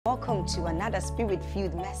Welcome to another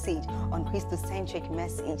spirit-filled message on Christocentric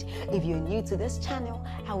Message. If you're new to this channel,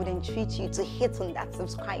 I would entreat you to hit on that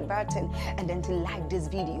subscribe button and then to like this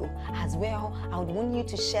video. As well, I would want you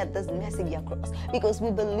to share this message across, because we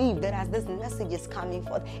believe that as this message is coming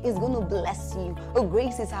forth, it's going to bless you.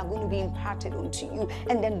 Graces are going to be imparted unto you,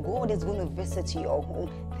 and then God is going to visit your home.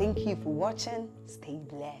 Thank you for watching. Stay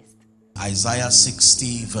blessed. Isaiah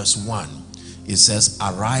 60 verse 1, it says,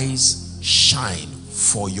 "Arise, shine,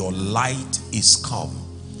 for your light is come,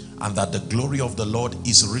 and that the glory of the Lord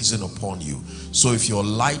is risen upon you." So if your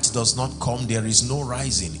light does not come, there is no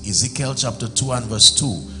rising. Ezekiel chapter 2 and verse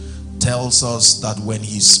 2 tells us that when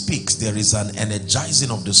he speaks, there is an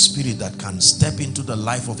energizing of the spirit that can step into the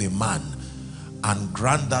life of a man and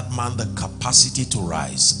grant that man the capacity to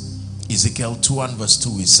rise. Ezekiel 2 and verse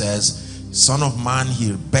 2, it says, "Son of man,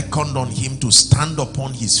 he beckoned on him to stand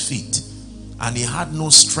upon his feet, and he had no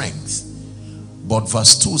strength. But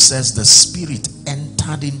verse 2 says, the Spirit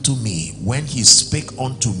entered into me when he spake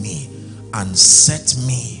unto me and set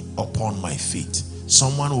me upon my feet."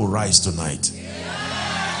 Someone will rise tonight.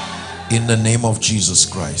 In the name of Jesus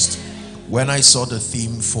Christ. When I saw the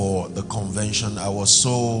theme for the convention, I was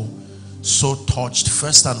so touched,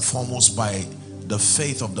 first and foremost, by the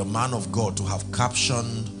faith of the man of God to have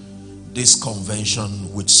captioned this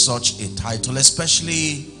convention with such a title,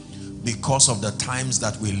 especially because of the times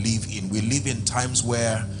that we live in. We live in times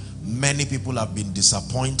where many people have been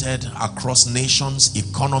disappointed across nations,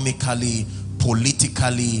 economically,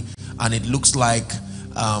 politically, and it looks like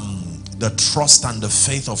the trust and the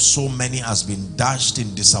faith of so many has been dashed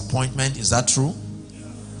in disappointment. Is that true?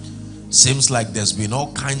 Seems like there's been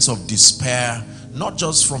all kinds of despair, not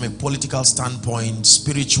just from a political standpoint,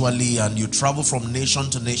 spiritually, and you travel from nation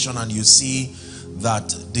to nation and you see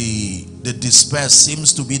that the despair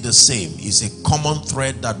seems to be the same. It's a common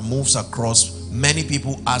thread that moves across. Many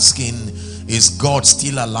people asking, is God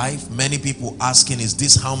still alive? Many people asking, is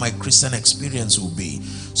this how my Christian experience will be?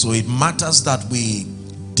 So it matters that we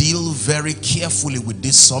deal very carefully with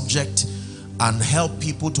this subject and help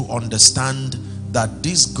people to understand that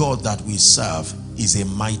this God that we serve is a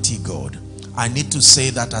mighty God. I need to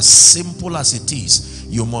say that as simple as it is,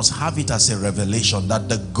 you must have it as a revelation that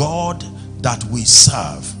the God that we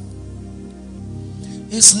serve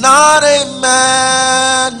is not a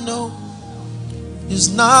man, no. Is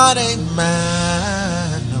not a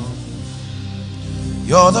man, no.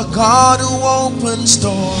 You're the God who opens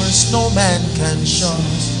doors no man can shut.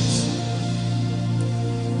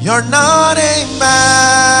 You're not a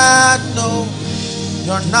man, no.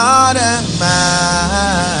 You're not a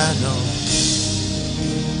man, no.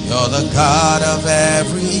 You're the God of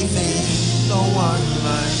everything, no one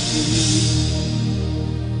like you.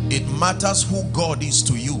 It matters who God is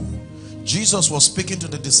to you. Jesus was speaking to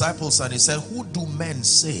the disciples and he said, "Who do men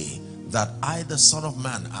say that I, the Son of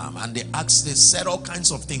Man, am?" And they said all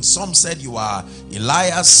kinds of things. Some said you are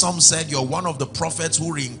Elias, some said you're one of the prophets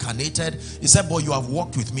who reincarnated. He said, "But you have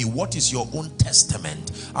walked with me. What is your own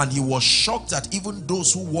testament?" And he was shocked that even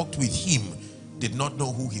those who walked with him did not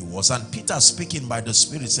know who he was. And Peter, speaking by the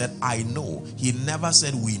Spirit, said, "I know." He never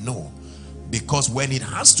said we know. Because when it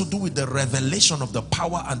has to do with the revelation of the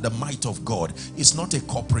power and the might of God, it's not a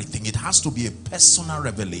corporate thing. It has to be a personal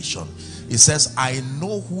revelation. It says, "I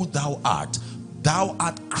know who thou art. Thou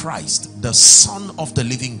art Christ, the Son of the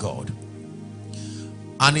living God."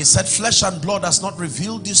 And he said, "Flesh and blood has not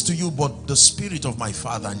revealed this to you, but the Spirit of my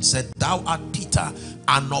Father." And he said, "Thou art Peter,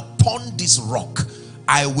 and upon this rock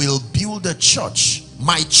I will build a church,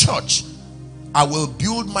 my church. I will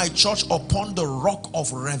build my church upon the rock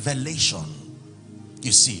of revelation."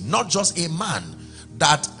 You see, not just a man,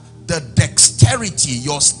 that the dexterity,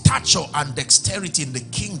 your stature and dexterity in the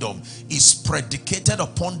kingdom is predicated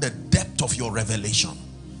upon the depth of your revelation.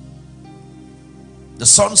 The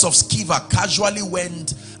sons of Sceva casually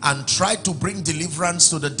went and tried to bring deliverance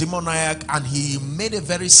to the demoniac, and he made a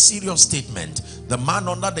very serious statement. The man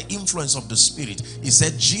under the influence of the Spirit, he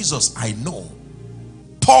said, "Jesus, I know.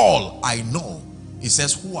 Paul, I know." He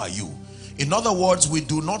says, "Who are you?" In other words, we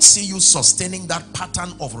do not see you sustaining that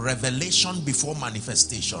pattern of revelation before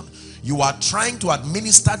manifestation. You are trying to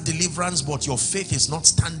administer deliverance, but your faith is not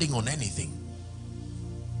standing on anything.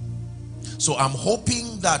 So I'm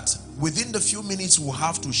hoping that within the few minutes we'll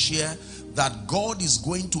have to share, that God is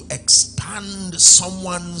going to expand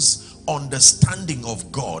someone's understanding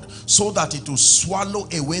of God, so that it will swallow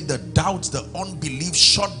away the doubt, the unbelief,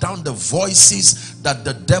 shut down the voices that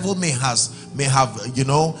the devil may have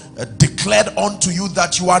declared unto you,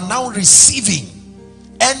 that you are now receiving.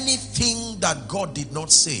 Anything that God did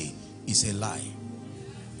not say is a lie.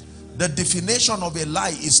 The definition of a lie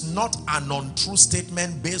is not an untrue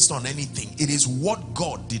statement based on anything. It is what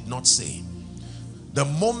God did not say. The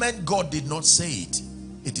moment God did not say it,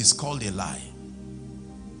 it is called a lie.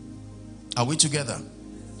 Are we together?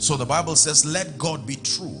 So the Bible says, let God be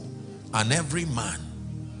true and every man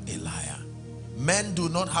a liar. Men do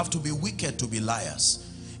not have to be wicked to be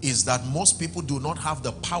liars. Is that most people do not have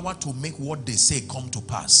the power to make what they say come to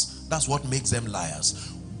pass. That's what makes them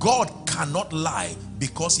liars. God cannot lie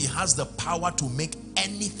because he has the power to make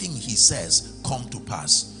anything he says come to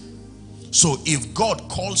pass. So if God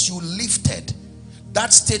calls you lifted,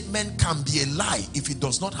 that statement can be a lie if he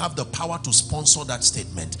does not have the power to sponsor that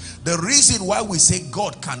statement. The reason why we say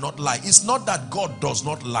God cannot lie is not that God does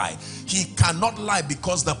not lie. He cannot lie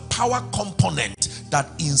because the power component that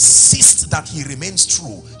insists that he remains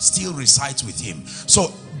true still resides with him.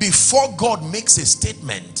 So before God makes a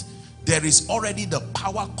statement, there is already the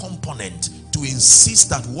power component to insist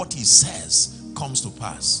that what he says comes to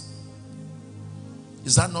pass.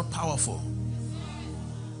 Is that not powerful?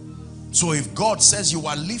 So if God says you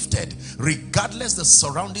are lifted, regardless the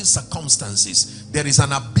surrounding circumstances, there is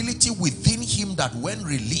an ability within him that when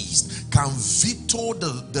released can veto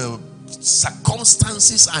the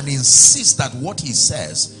circumstances and insist that what he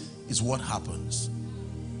says is what happens.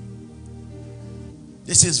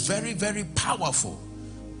 This is very, very powerful.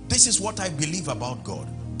 This is what I believe about God.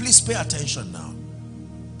 Please pay attention now.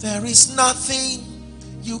 There is nothing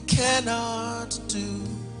you cannot do.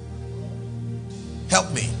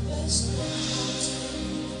 Help me.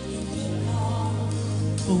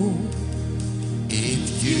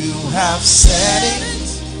 If you have said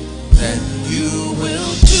it, then you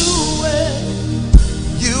will do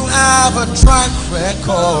it. You have a track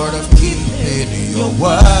record of keeping your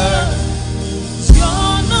word.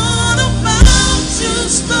 You're not about to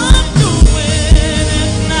stop doing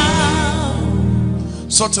it now.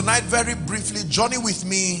 So tonight, very briefly, journey with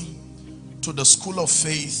me to the school of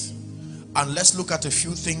faith, and let's look at a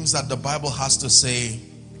few things that the Bible has to say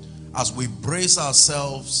as we brace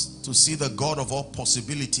ourselves to see the God of all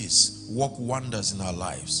possibilities work wonders in our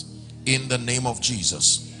lives. In the name of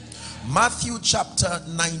Jesus. Matthew chapter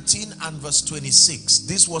 19 and verse 26.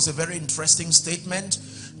 This was a very interesting statement.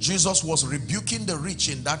 Jesus was rebuking the rich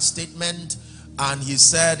in that statement, and he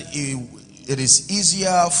said it is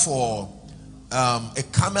easier for a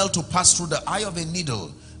camel to pass through the eye of a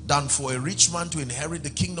needle than for a rich man to inherit the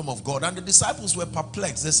kingdom of God. And the disciples were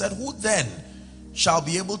perplexed. They said, who then shall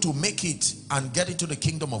be able to make it and get into the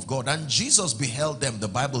kingdom of God? And Jesus beheld them, the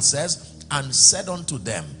Bible says, and said unto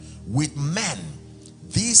them, with men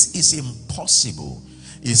this is impossible.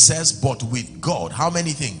 It says, but with God, how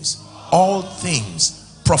many things? All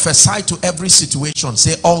things. Prophesy to every situation.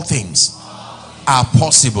 Say, all things are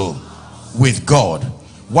possible with God.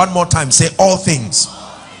 One more time, say, all things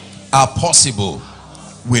are possible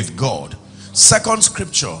with God. Second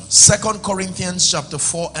scripture, 2 Corinthians chapter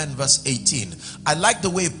 4 and verse 18. I like the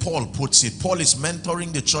way Paul puts it. Paul is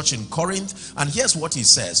mentoring the church in Corinth, and here's what he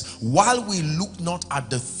says: while we look not at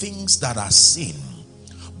the things that are seen,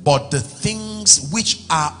 but the things which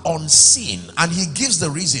are unseen. And he gives the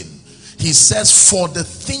reason. He says, for the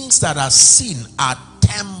things that are seen are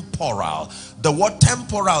temporal. The word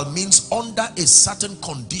temporal means under a certain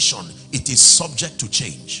condition it is subject to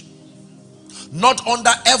change. Not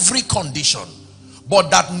under every condition, but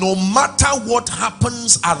that no matter what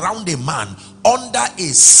happens around a man, under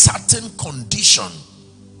a certain condition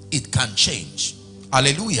it can change.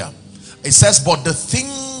 Hallelujah. It says, but the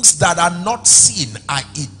things that are not seen are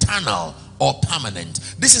eternal or permanent.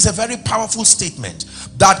 This is a very powerful statement,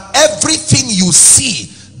 that everything you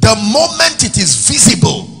see, the moment it is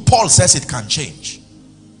visible, Paul says it can change.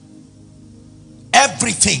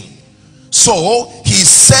 Everything. So he's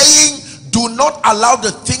saying, do not allow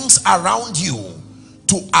the things around you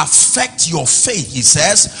to affect your faith, he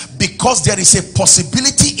says, because there is a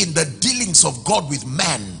possibility in the dealings of God with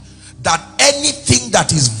man that anything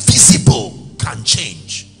that is visible can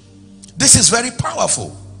change. This is very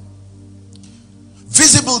powerful.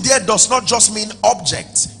 Visible there does not just mean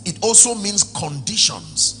objects, it also means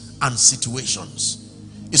conditions and situations.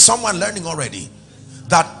 Is someone learning already?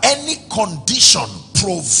 That any condition,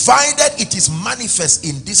 provided it is manifest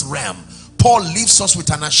in this realm, Paul leaves us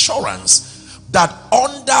with an assurance that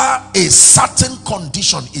under a certain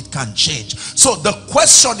condition it can change. So the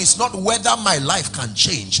question is not whether my life can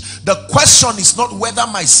change. The question is not whether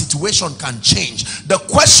my situation can change. The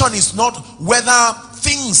question is not whether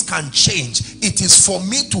things can change. It is for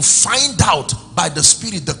me to find out by the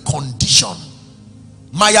Spirit the condition.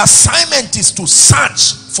 My assignment is to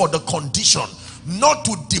search for the condition, not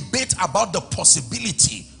to debate about the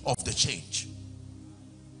possibility of the change.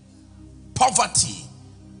 poverty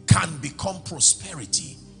can become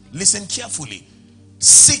prosperity. Listen carefully.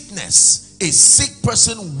 Sickness, a sick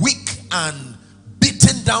person, weak and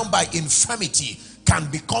beaten down by infirmity, can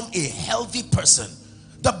become a healthy person.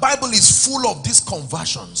 The Bible is full of these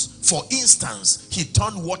conversions. For instance, he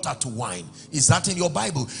turned water to wine. Is that in your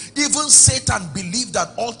Bible? Even Satan believed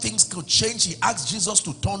that all things could change. He asked Jesus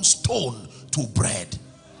to turn stone to bread.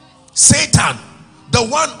 Satan, the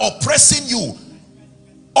one oppressing you,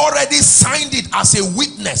 already signed it as a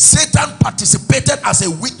witness. Satan participated as a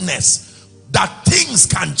witness that things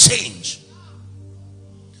can change.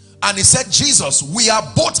 And he said, Jesus, we are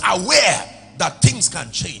both aware that things can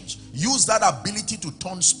change. Use that ability to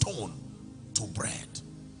turn stone to bread.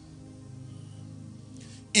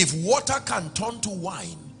 If water can turn to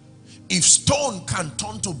wine, if stone can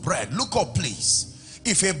turn to bread, look up please.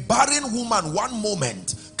 If a barren woman one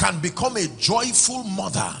moment can become a joyful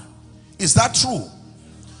mother, is that true?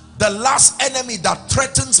 The last enemy that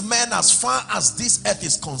threatens men as far as this earth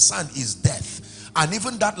is concerned is death. And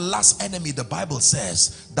even that last enemy, the Bible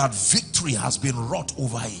says that victory has been wrought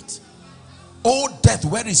over it. O death,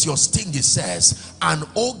 where is your sting? It says, and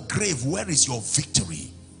O grave, where is your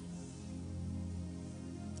victory?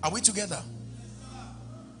 Are we together?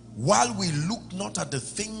 While we look not at the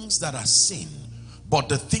things that are seen, but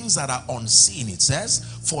the things that are unseen, it says,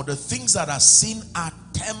 for the things that are seen are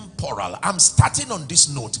temporal. I'm starting on this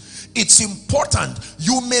note. It's important.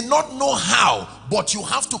 You may not know how, but you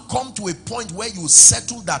have to come to a point where you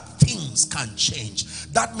settle that things can change.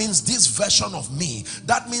 That means this version of me,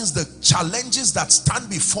 that means the challenges that stand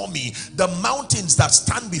before me, the mountains that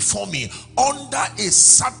stand before me, under a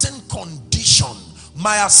certain condition,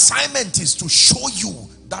 my assignment is to show you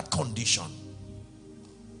that condition.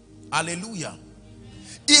 Hallelujah.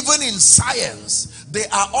 Even in science, they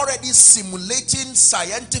are already simulating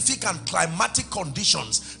scientific and climatic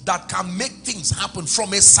conditions that can make things happen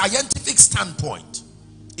from a scientific standpoint.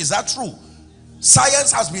 Is that true?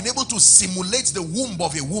 Science has been able to simulate the womb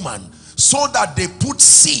of a woman so that they put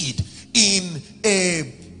seed in a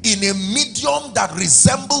medium that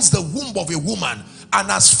resembles the womb of a woman. And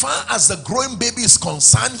as far as the growing baby is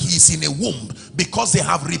concerned, he is in a womb because they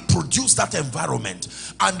have reproduced that environment.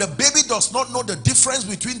 And the baby does not know the difference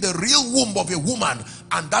between the real womb of a woman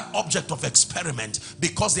and that object of experiment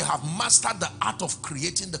because they have mastered the art of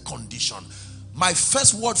creating the condition. My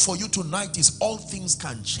first word for you tonight is all things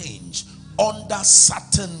can change under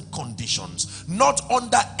certain conditions, not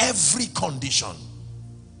under every condition.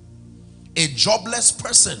 A jobless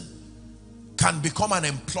person can become an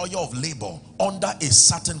employer of labor under a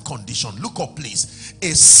certain condition. Look up please.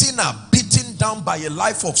 A sinner beaten down by a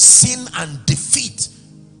life of sin and defeat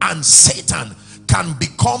and Satan can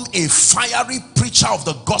become a fiery preacher of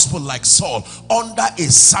the gospel like Saul under a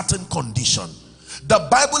certain condition. The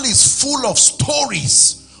Bible is full of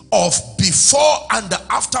stories of before and the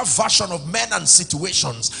after version of men and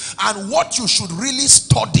situations, and what you should really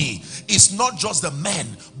study is not just the men,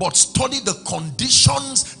 but study the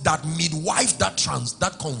conditions that midwife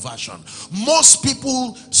that conversion. Most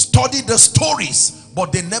people study the stories,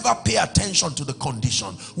 but they never pay attention to the condition.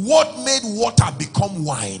 What made water become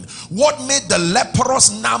wine? What made the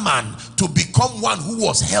leprous Naaman to become one who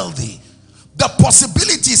was healthy? The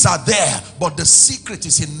possibilities are there, but the secret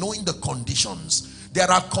is in knowing the conditions. There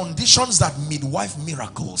are conditions that midwife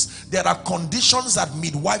miracles. There are conditions that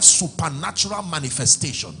midwife supernatural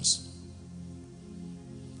manifestations.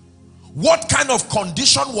 What kind of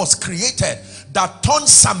condition was created that turned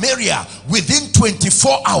Samaria within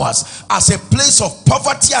 24 hours as a place of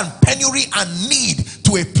poverty and penury and need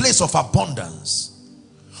to a place of abundance?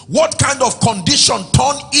 What kind of condition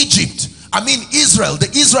turned Israel, the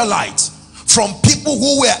Israelites, from people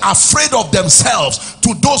who were afraid of themselves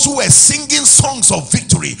to those who were singing songs of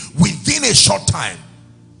victory within a short time?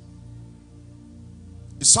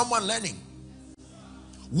 Is someone learning?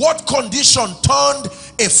 What condition turned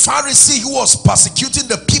a Pharisee who was persecuting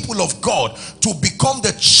the people of God to become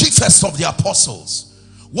the chiefest of the apostles?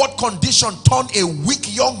 What condition turned a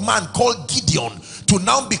weak young man called Gideon to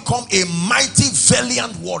now become a mighty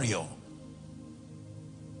valiant warrior?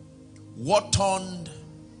 What turned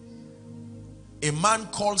a man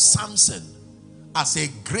called Samson as a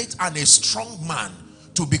great and a strong man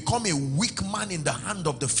to become a weak man in the hand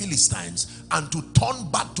of the Philistines, and to turn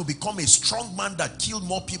back to become a strong man that killed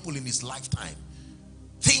more people in his lifetime?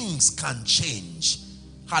 Things can change.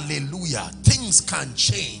 Hallelujah. Things can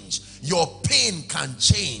change. Your pain can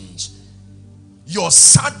change. Your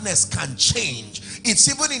sadness can change. It's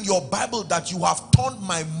even in your Bible that you have turned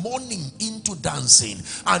my mourning into dancing,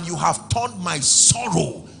 and you have turned my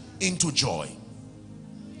sorrow into joy.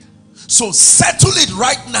 So settle it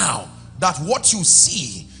right now that what you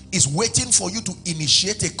see is waiting for you to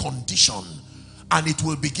initiate a condition, and it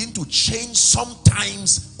will begin to change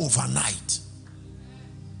sometimes overnight.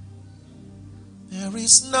 There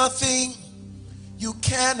is nothing you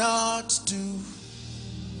cannot do.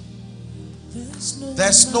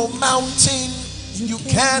 There's no mountain you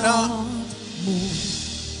cannot move.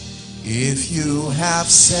 If you have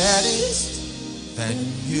said it, then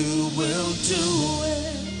you will do it.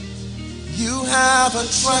 You have a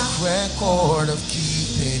track record of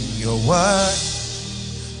keeping your word.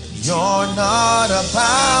 You're not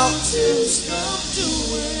about to stop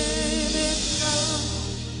doing it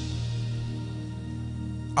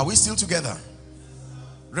now. Are we still together?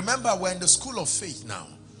 Remember, we're in the school of faith now.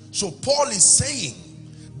 So Paul is saying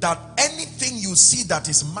that anything you see that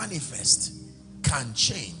is manifest can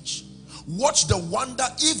change. Watch the wonder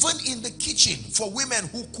even in the kitchen for women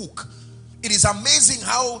who cook. It is amazing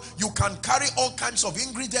how you can carry all kinds of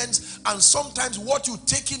ingredients, and sometimes what you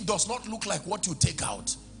take in does not look like what you take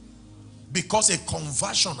out, because a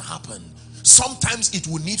conversion happened. Sometimes it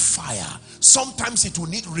will need fire. Sometimes it will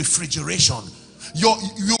need refrigeration. You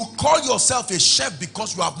call yourself a chef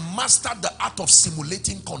because you have mastered the art of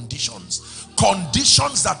simulating conditions.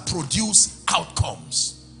 Conditions that produce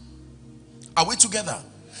outcomes. Are we together?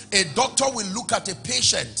 A doctor will look at a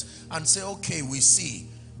patient and say, okay, we see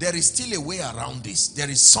there is still a way around this. There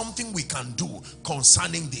is something we can do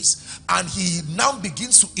concerning this. And he now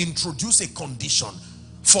begins to introduce a condition.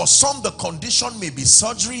 For some, the condition may be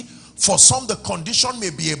surgery. For some, the condition may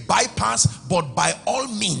be a bypass. But by all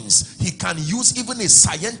means, he can use even a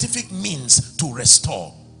scientific means to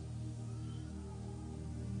restore.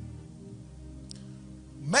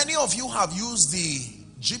 Many of you have used the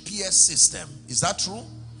GPS system. Is that true?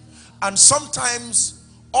 And sometimes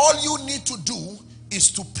all you need to do is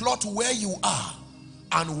to plot where you are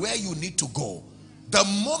and where you need to go. The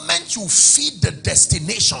moment you feed the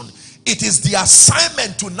destination, it is the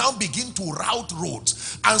assignment to now begin to route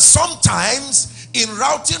roads. And sometimes in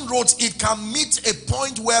routing roads, it can meet a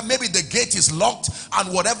point where maybe the gate is locked,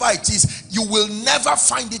 and whatever it is, you will never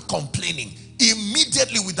find it complaining.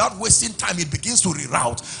 Immediately, without wasting time, it begins to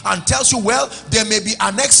reroute and tells you, well, there may be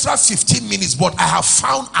an extra 15 minutes, but I have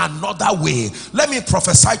found another way. Let me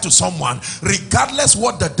prophesy to someone, regardless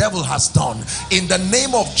what the devil has done, in the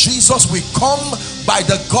name of Jesus, we come by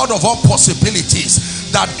the God of all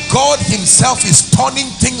possibilities, that God himself is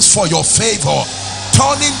turning things for your favor,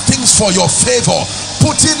 turning things for your favor,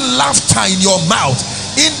 putting laughter in your mouth,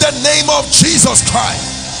 in the name of Jesus Christ.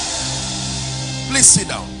 Please sit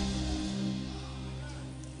down.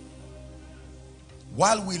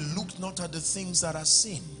 While we look not at the things that are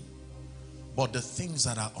seen, but the things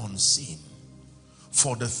that are unseen.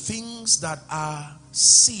 For the things that are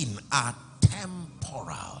seen are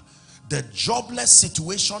temporal. The jobless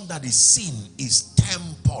situation that is seen is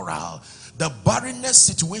temporal. The barrenness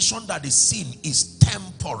situation that is seen is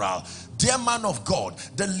temporal. Dear man of God,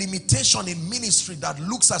 the limitation in ministry that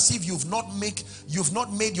looks as if you've not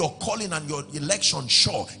made your calling and your election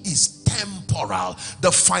sure is temporal.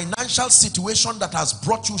 The financial situation that has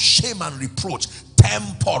brought you shame and reproach,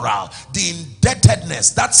 temporal. The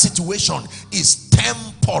indebtedness, that situation is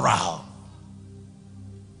temporal.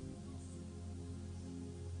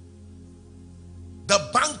 The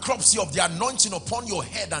bankruptcy of the anointing upon your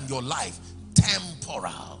head and your life,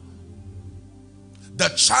 temporal. The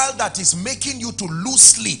child that is making you to lose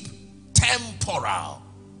sleep, temporal.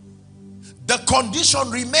 The condition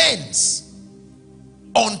remains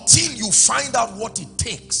until you find out what it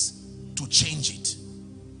takes to change it.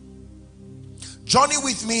 Journey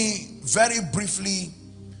with me very briefly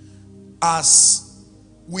as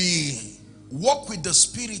we walk with the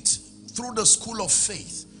Spirit through the school of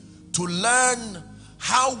faith to learn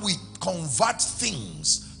how we convert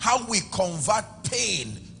things, how we convert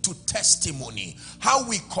pain to testimony, how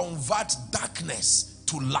we convert darkness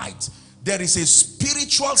to light. There is a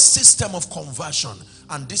spiritual system of conversion,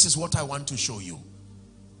 and this is what I want to show you.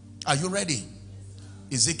 Are you ready?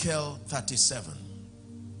 Ezekiel 37.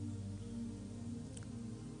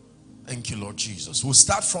 Thank you, Lord Jesus. We'll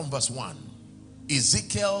start from verse 1.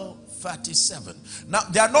 Ezekiel 37. Now,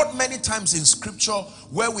 there are not many times in scripture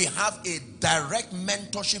where we have a direct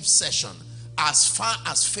mentorship session as far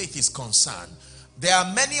as faith is concerned. There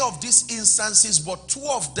are many of these instances, but two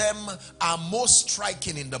of them are most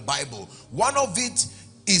striking in the Bible. One of it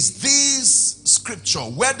is this scripture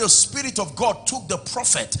where the Spirit of God took the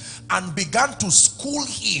prophet and began to school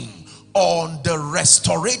him on the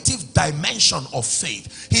restorative dimension of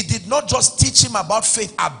faith. He did not just teach him about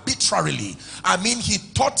faith arbitrarily. I mean, he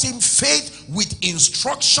taught him faith with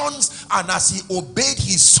instructions, and as he obeyed,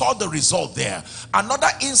 he saw the result there. Another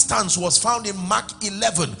instance was found in Mark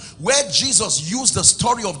 11, where Jesus used the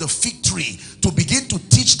story of the fig tree to begin to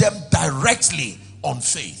teach them directly on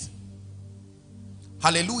faith.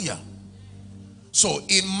 Hallelujah. So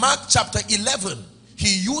in Mark chapter 11,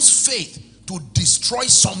 he used faith to destroy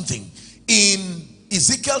something. In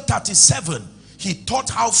Ezekiel 37, he taught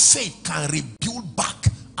how faith can rebuild back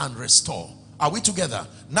and restore. Are we together?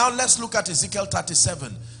 Now let's look at Ezekiel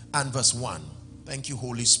 37 and verse 1. Thank you,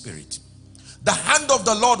 Holy Spirit. The hand of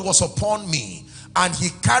the Lord was upon me, and he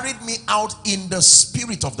carried me out in the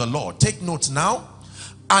spirit of the Lord. Take note now.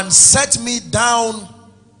 And set me down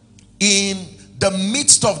in the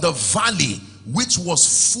midst of the valley, which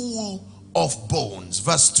was full of bones.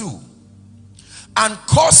 Verse 2. And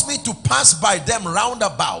caused me to pass by them round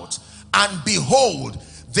about, and behold,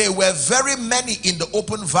 they were very many in the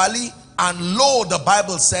open valley, and lo, the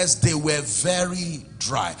Bible says they were very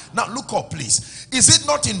dry. Now look up, please. Is it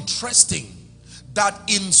not interesting that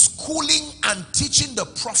in schooling and teaching the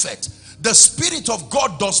prophet, the Spirit of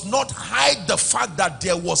God does not hide the fact that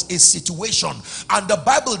there was a situation, and the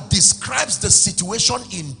Bible describes the situation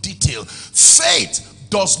in detail? Faith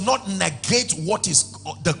does not negate what is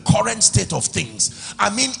the current state of things.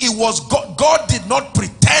 I mean, it was God. God did not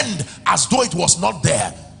pretend as though it was not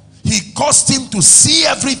there. He caused him to see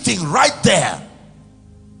everything right there.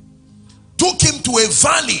 Took him to a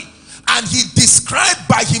valley, and he described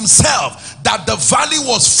by himself that the valley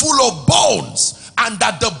was full of bones, and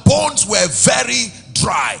that the bones were very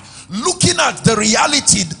dry. Looking at the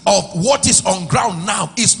reality of what is on ground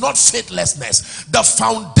now is not faithlessness. The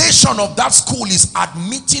foundation of that school is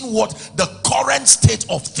admitting what the current state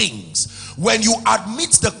of things. When you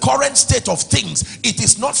admit the current state of things, it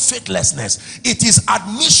is not faithlessness. It is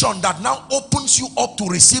admission that now opens you up to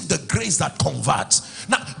receive the grace that converts.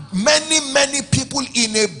 Now, many people,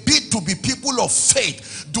 in a bid to be people of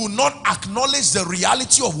faith, do not acknowledge the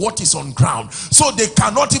reality of what is on ground, so they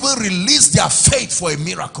cannot even release their faith for a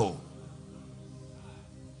miracle.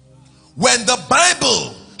 When the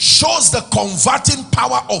Bible shows the converting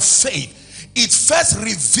power of faith, it first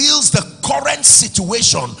reveals the current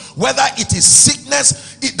situation, whether it is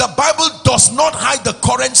sickness. The Bible does not hide the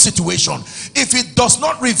current situation. If it does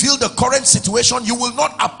not reveal the current situation, you will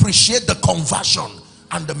not appreciate the conversion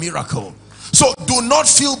and the miracle. So do not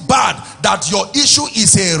feel bad that your issue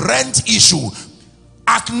is a rent issue.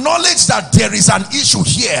 Acknowledge that there is an issue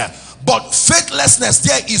here, but faithlessness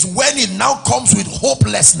there is when it now comes with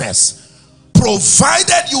hopelessness.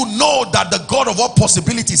 Provided you know that the God of all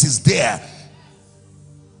possibilities is there,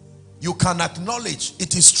 you can acknowledge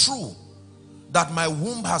it is true that my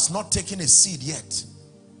womb has not taken a seed yet.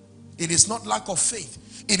 It is not lack of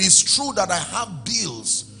faith. It is true that I have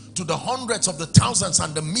bills to the hundreds of the thousands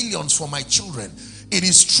and the millions for my children. It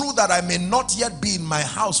is true that I may not yet be in my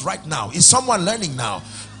house right now. Is someone learning now?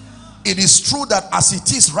 It is true that as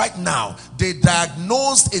it is right now, they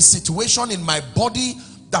diagnosed a situation in my body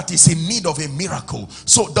that is in need of a miracle.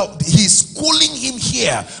 So he's schooling him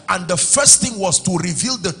here, and the first thing was to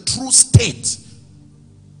reveal the true state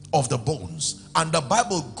of the bones. And the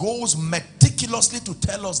Bible goes meticulously to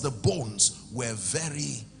tell us the bones were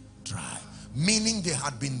very dry, meaning they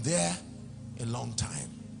had been there a long time.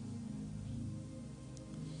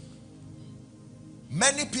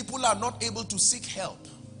 Many people are not able to seek help.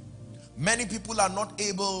 Many people are not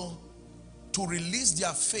able to release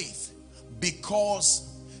their faith because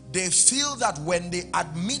they feel that when they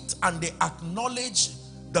admit and they acknowledge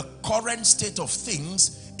the current state of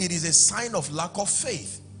things, it is a sign of lack of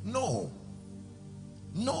faith. No.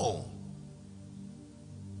 No.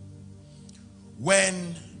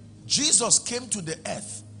 When Jesus came to the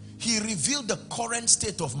earth, he revealed the current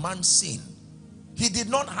state of man's sin. He did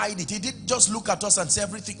not hide it. He didn't just look at us and say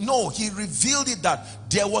everything. No, he revealed it, that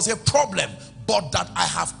there was a problem, but that I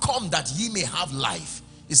have come that ye may have life.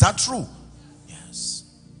 Is that true? Yes.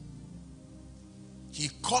 He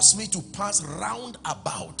caused me to pass round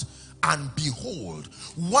about, and behold.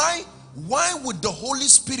 Why would the Holy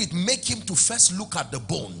Spirit make him to first look at the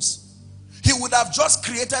bones? He would have just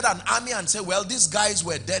created an army and said, well, these guys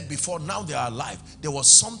were dead before, now they are alive. There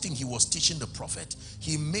was something he was teaching the prophet.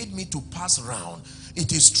 He made me to pass around.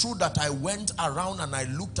 It is true that I went around and I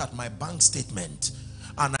looked at my bank statement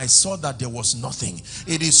and I saw that there was nothing.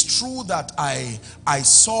 It is true that I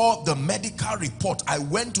saw the medical report. I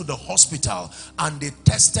went to the hospital and they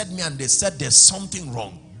tested me and they said there's something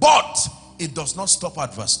wrong. But it does not stop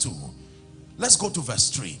at verse 2. Let's go to verse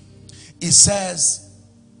 3. It says,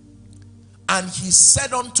 And he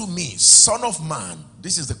said unto me, Son of man,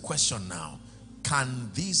 this is the question now, can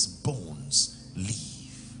these bones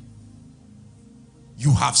live?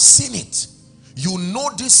 You have seen it. You know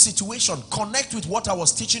this situation. Connect with what I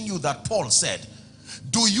was teaching you that Paul said.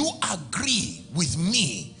 Do you agree with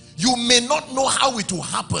me? You may not know how it will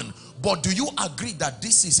happen, but do you agree that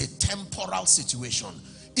this is a temporal situation,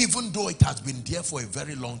 even though it has been there for a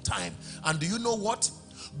very long time? And do you know what?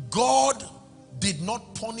 God did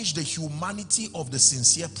not punish the humanity of the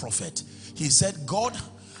sincere prophet. He said, God,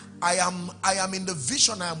 I am in the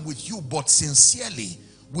vision, I am with you, but sincerely,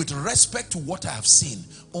 with respect to what I have seen,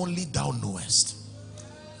 only thou knowest.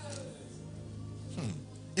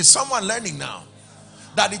 Is someone learning now?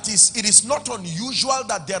 That it is not unusual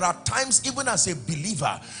that there are times, even as a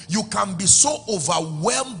believer, you can be so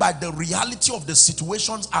overwhelmed by the reality of the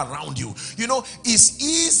situations around you. You know, it's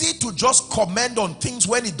easy to just comment on things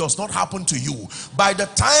when it does not happen to you. By the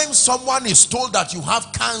time someone is told that you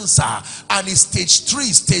have cancer and it's stage 3,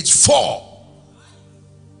 stage 4,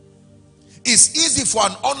 it's easy for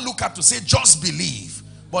an onlooker to say, just believe.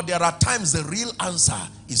 But there are times the real answer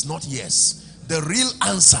is not yes. The real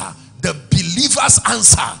answer, the believer's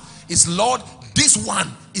answer is, Lord, this one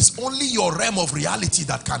is only your realm of reality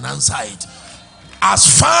that can answer it.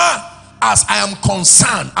 As far as I am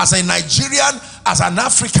concerned, as a Nigerian, as an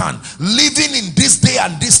African, living in this day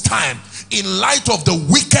and this time, in light of the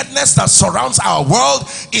wickedness that surrounds our world,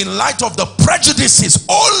 in light of the prejudices,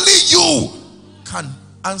 only you can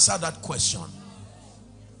answer that question.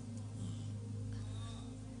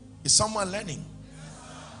 Is someone learning?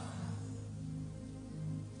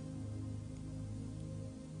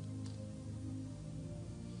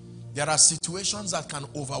 There are situations that can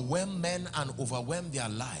overwhelm men and overwhelm their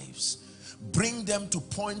lives, bring them to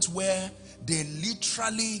points where they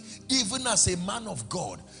literally, even as a man of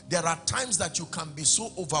God, there are times that you can be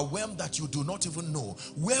so overwhelmed that you do not even know,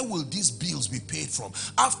 where will these bills be paid from?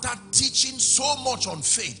 After teaching so much on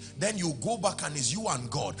faith, then you go back and it's you and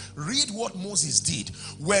God. Read what Moses did.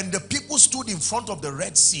 When the people stood in front of the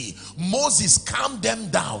Red Sea, Moses calmed them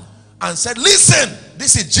down and said, listen,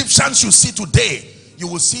 these Egyptians you see today, you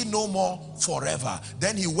will see no more forever.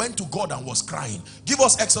 Then he went to God and was crying. Give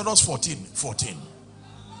us Exodus 14:14.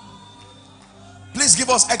 Please give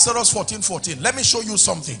us Exodus 14:14. Let me show you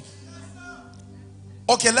something.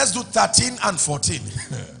 Okay, let's do 13 and 14.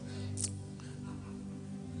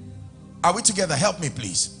 Are we together? Help me,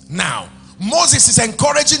 please. Now, Moses is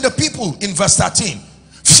encouraging the people in verse 13.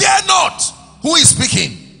 Fear not. Who is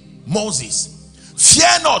speaking? Moses.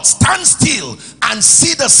 Fear not, stand still and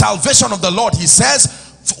see the salvation of the Lord, he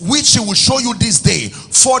says, which he will show you this day.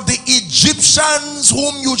 For the Egyptians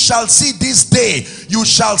whom you shall see this day, you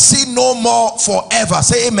shall see no more forever.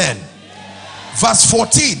 Say amen. Verse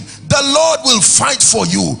 14, the Lord will fight for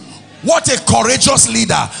you. What a courageous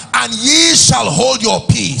leader. And ye shall hold your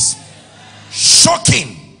peace.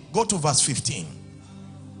 Shocking. Go to verse 15.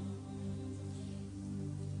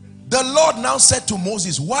 The Lord now said to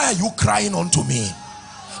Moses, why are you crying unto me?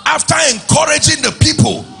 After encouraging the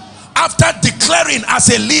people, after declaring as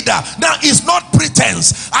a leader, now it's not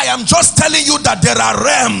pretense. I am just telling you that there are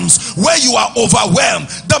realms where you are overwhelmed.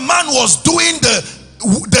 The man was doing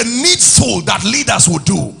the needful that leaders would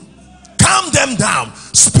do. Calm them down,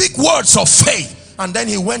 speak words of faith. And then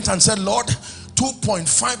he went and said, Lord,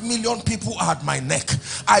 2.5 million people are at my neck.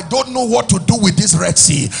 I don't know what to do with this Red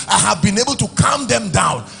Sea. I have been able to calm them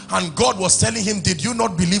down. And God was telling him, did you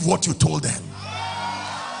not believe what you told them?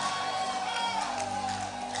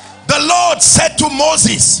 The Lord said to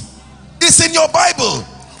Moses, it's in your Bible,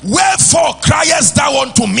 wherefore criest thou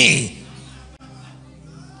unto me?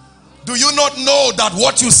 Do you not know that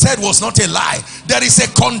what you said was not a lie? There is a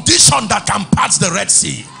condition that can part the Red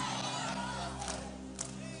Sea.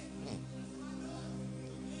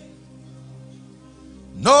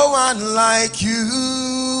 No one like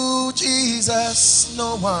you, Jesus.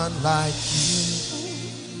 No one like you.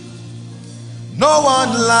 No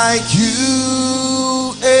one like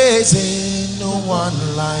you, Eze. No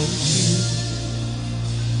one like you.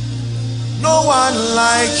 No one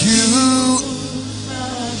like you.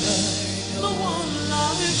 No one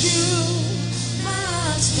like you,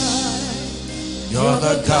 Master. You're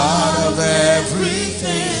the God of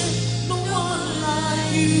everything. No one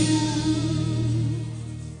like you.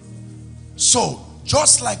 So,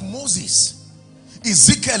 just like Moses,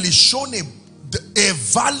 Ezekiel is shown a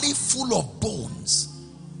valley full of bones.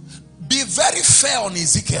 Be very fair on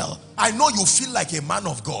Ezekiel. I know you feel like a man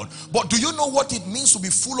of God, but do you know what it means to be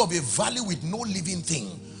full of a valley with no living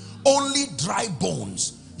thing? Only dry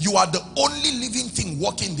bones. You are the only living thing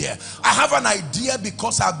walking there. I have an idea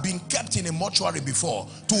because I've been kept in a mortuary before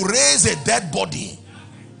to raise a dead body.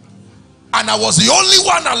 And I was the only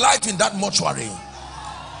one alive in that mortuary.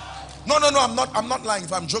 No, I'm not lying.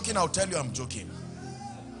 If I'm joking, I'll tell you I'm joking.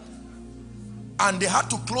 And they had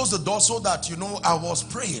to close the door so that, you know, I was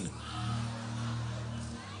praying.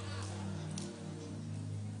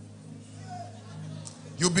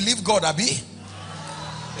 You believe God, Abi?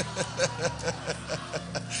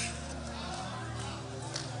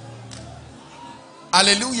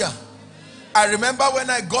 Hallelujah. I remember when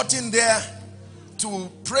I got in there to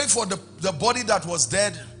pray for the body that was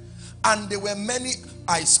dead, and there were many.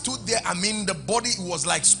 I stood there. I mean, the body was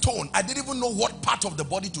like stone. I didn't even know what part of the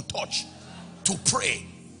body to touch to pray.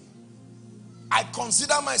 I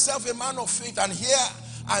consider myself a man of faith, and here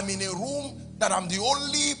I'm in a room that I'm the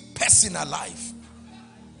only person alive.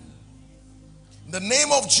 In the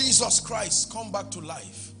name of Jesus Christ, come back to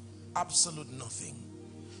life. Absolute nothing.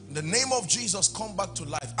 In the name of Jesus, come back to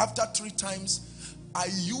life. After 3 times, I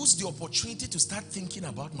used the opportunity to start thinking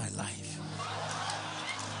about my life.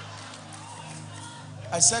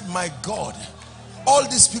 I said, my God, all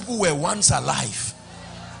these people were once alive.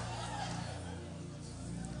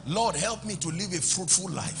 Lord, help me to live a fruitful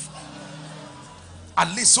life.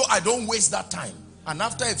 At least so I don't waste that time. And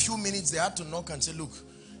after a few minutes, they had to knock and say, look,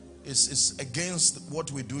 it's against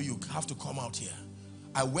what we do. You have to come out here.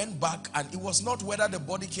 I went back, and it was not whether the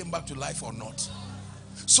body came back to life or not.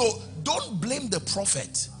 So don't blame the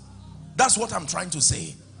prophet. That's what I'm trying to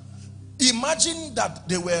say. Imagine that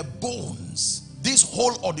there were bones. This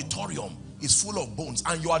whole auditorium is full of bones,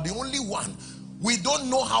 and you are the only one. We don't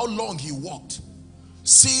know how long he walked,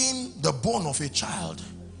 seeing the bone of a child,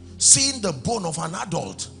 seeing the bone of an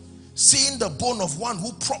adult, seeing the bone of one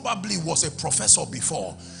who probably was a professor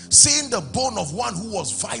before, seeing the bone of one who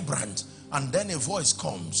was vibrant. And then a voice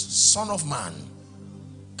comes, Son of man,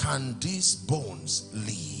 can these bones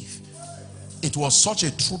live? It was such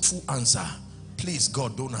a truthful answer. Please,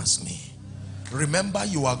 God, don't ask me. Remember,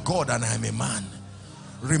 you are God and I am a man.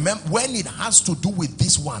 Remember, when it has to do with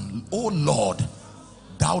this one, oh Lord,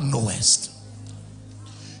 thou knowest.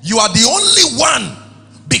 You are the only one,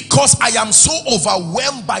 because I am so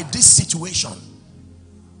overwhelmed by this situation.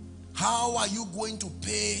 How are you going to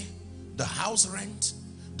pay the house rent?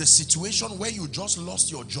 The situation where you just lost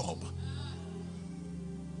your job.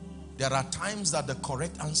 There are times that the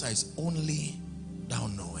correct answer is only thou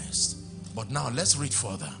knowest. But now let's read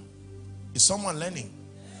further. Is someone learning?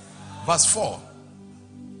 Verse 4.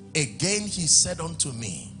 Again he said unto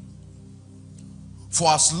me, for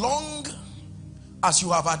as long as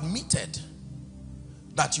you have admitted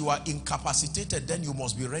that you are incapacitated, then you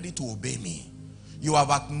must be ready to obey me. You have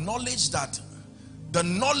acknowledged that the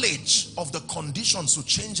knowledge of the conditions to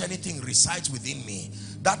change anything resides within me.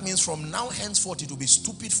 That means from now henceforth it will be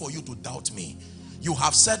stupid for you to doubt me. You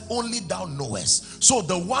have said only thou knowest. So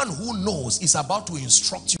the one who knows is about to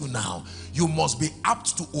instruct you now. You must be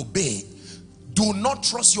apt to obey. Do not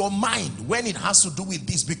trust your mind when it has to do with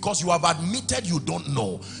this, because you have admitted you don't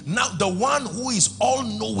know. Now the one who is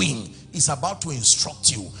all-knowing is about to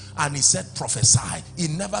instruct you. And he said prophesy. He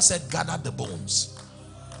never said gather the bones.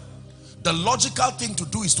 The logical thing to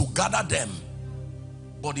do is to gather them.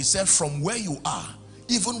 But he said from where you are,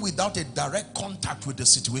 even without a direct contact with the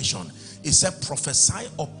situation, he said prophesy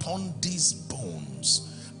upon these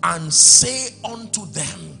bones and say unto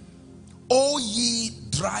them, O ye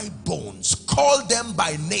dry bones, call them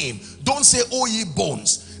by name. Don't say O ye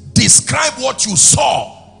bones. Describe what you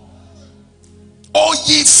saw. O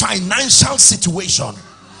ye financial situation,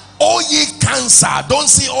 O ye cancer. Don't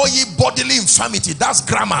say O ye bodily infirmity. That's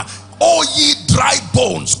grammar. O ye dry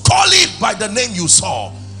bones, call it by the name you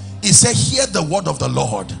saw. He said, hear the word of the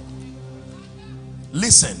Lord.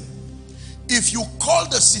 Listen, if you call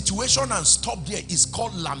the situation and stop there, it's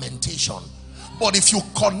called lamentation. But if you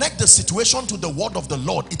connect the situation to the word of the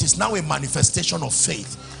Lord, it is now a manifestation of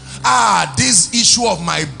faith. This issue of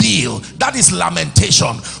my bill, that is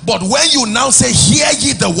lamentation. But when you now say, hear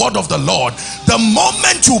ye the word of the Lord, the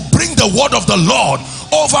moment you bring the word of the Lord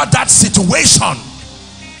over that situation.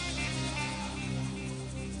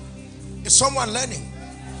 Is someone learning?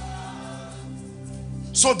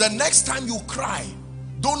 So the next time you cry,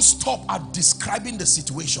 don't stop at describing the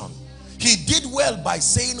situation. He did well by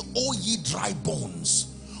saying, O ye dry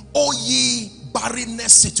bones, O ye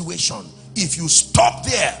barrenness situation. If you stop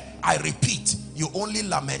there, I repeat, you only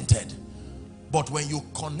lamented. But when you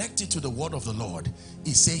connect it to the word of the Lord,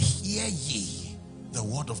 he said, hear ye the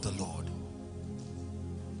word of the Lord.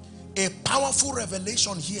 A powerful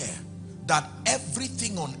revelation here that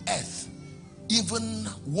everything on earth, even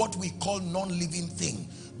what we call non-living thing,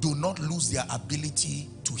 do not lose their ability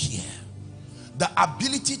to hear. The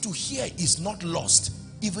ability to hear is not lost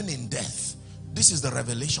even in death. This is the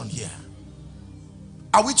revelation here.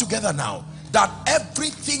 Are we together now? That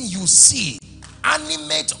everything you see,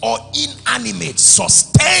 animate or inanimate,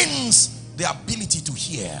 sustains the ability to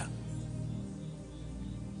hear.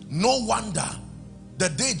 No wonder the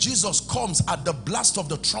day Jesus comes at the blast of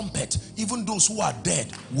the trumpet, even those who are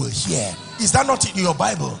dead will hear. Is that not in your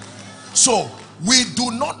Bible? So we do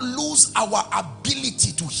not lose our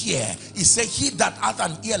ability to hear. He said, he that hath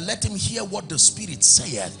an ear, let him hear what the Spirit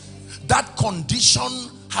saith. That condition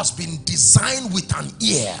has been designed with an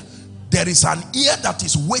ear. There is an ear that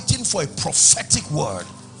is waiting for a prophetic word.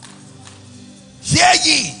 Hear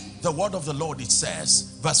ye the word of the Lord, it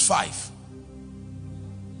says, verse 5.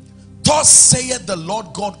 Thus saith the Lord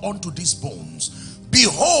God unto these bones,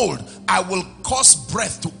 behold, I will cause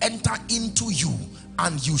breath to enter into you,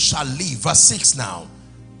 and you shall live. Verse 6 now.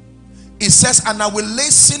 It says, and I will lay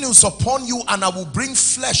sinews upon you, and I will bring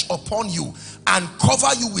flesh upon you, and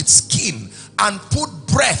cover you with skin, and put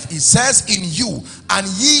breath, it says, in you, and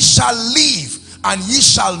ye shall live, and ye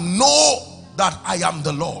shall know that I am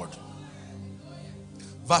the Lord.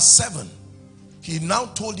 Verse 7. He now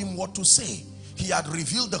told him what to say. He had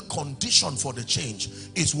revealed the condition for the change.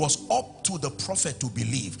 It was up to the prophet to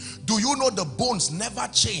believe. Do you know the bones never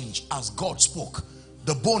change as God spoke?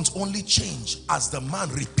 The bones only change as the man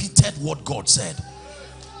repeated what God said.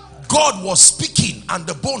 God was speaking and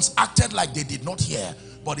the bones acted like they did not hear.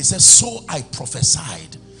 But he says, so I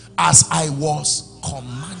prophesied as I was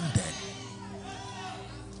commanded.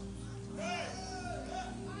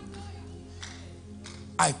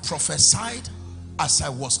 I prophesied as I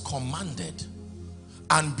was commanded.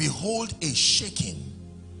 And behold a shaking.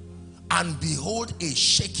 And behold a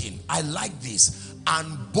shaking. I like this.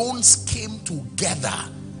 And bones came together.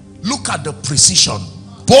 Look at the precision.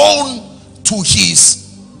 Bone to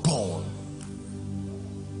his bone.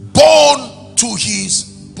 Bone to his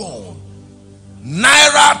bone.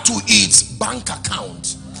 Naira to its bank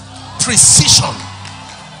account. Precision.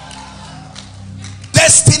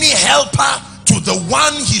 Destiny helper to the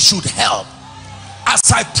one he should help.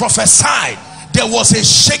 As I prophesied, there was a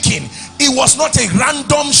shaking. It was not a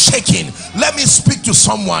random shaking. Let me speak to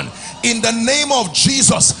someone. In the name of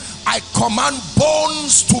Jesus, I command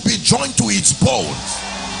bones to be joined to its bones.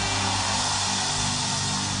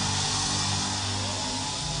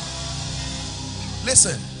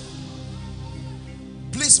 Listen,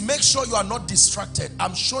 please make sure you are not distracted.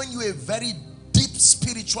 I'm showing you a very deep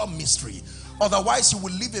spiritual mystery. Otherwise, you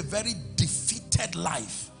will live a very defeated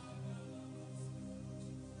life.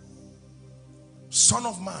 Son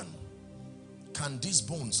of man, can these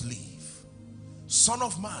bones live? Son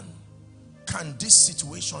of man, can this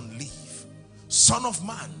situation live? Son of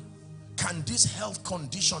man, can this health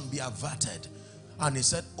condition be averted? And he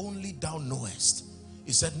said, only thou knowest.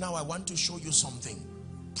 He said, now I want to show you something.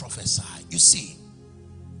 Prophesy. You see,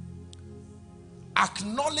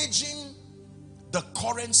 acknowledging the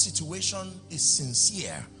current situation is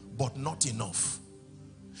sincere, but not enough.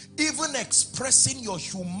 Even expressing your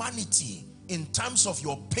humanity in terms of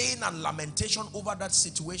your pain and lamentation over that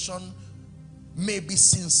situation may be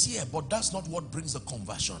sincere, but that's not what brings the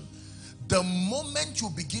conversion. The moment you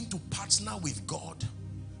begin to partner with God,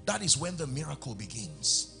 that is when the miracle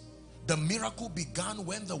begins. The miracle began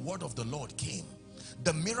when the word of the Lord came.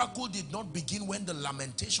 The miracle did not begin when the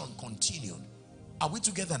lamentation continued. Are we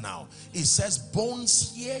together now? It says,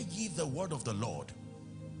 bones, hear ye the word of the Lord.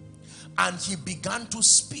 And he began to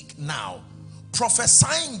speak now.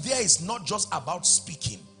 Prophesying there is not just about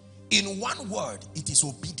speaking. In one word, it is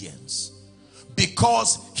obedience.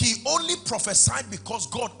 Because he only prophesied because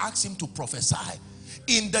God asked him to prophesy.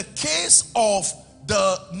 In the case of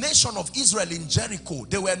the nation of Israel in Jericho,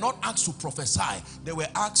 they were not asked to prophesy. They were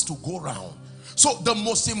asked to go around. So the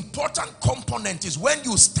most important component is when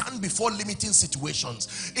you stand before limiting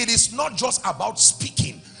situations, it is not just about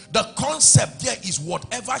speaking. The concept there is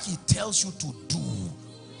whatever he tells you to do.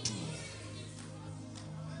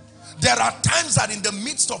 There are times that in the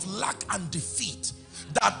midst of lack and defeat,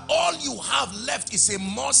 that all you have left is a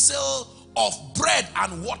morsel of bread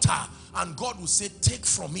and water, and God will say, take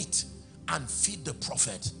from it and feed the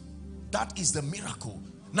prophet. That is the miracle.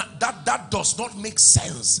 Now, that does not make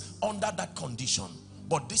sense under that condition,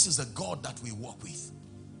 but this is the God that we work with.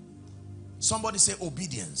 Somebody say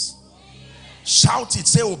obedience. Shout it,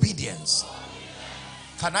 say obedience.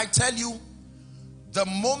 Can I tell you, the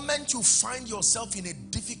moment you find yourself in a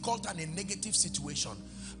difficult and a negative situation,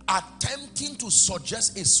 attempting to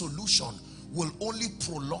suggest a solution will only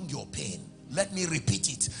prolong your pain. Let me repeat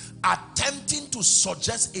it. Attempting to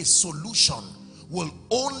suggest a solution will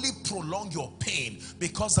only prolong your pain,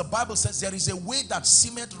 because the Bible says there is a way that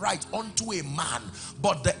seemeth right unto a man,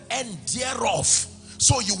 but the end thereof.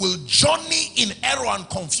 So you will journey in error and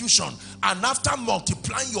confusion, and after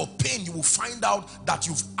multiplying your pain, you will find out that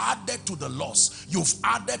you've added to the loss, you've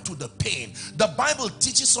added to the pain. The Bible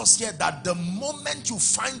teaches us here that the moment you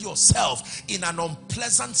find yourself in an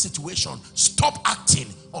unpleasant situation, stop acting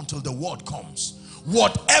until the word comes.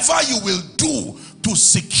 Whatever you will do to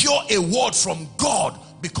secure a word from God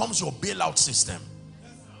becomes your bailout system.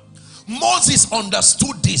 Moses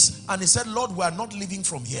understood this and he said, Lord, we are not living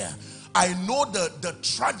from here. I know the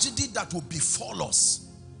tragedy that will befall us.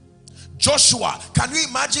 Joshua, can you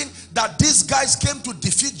imagine that these guys came to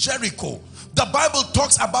defeat Jericho? The Bible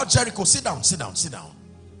talks about Jericho. Sit down, sit down, sit down.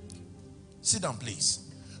 Sit down,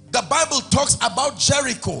 please. The Bible talks about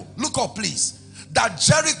Jericho. Look up, please. That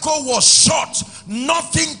Jericho was shut,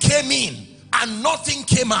 nothing came in and nothing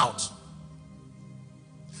came out.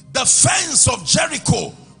 The fence of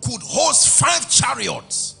Jericho could host 5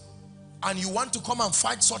 chariots, and you want to come and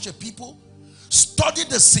fight such a people? Study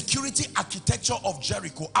the security architecture of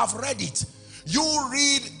Jericho. I've read it. You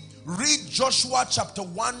read Joshua chapter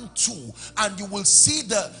 1-2, and you will see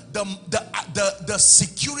the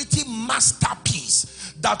security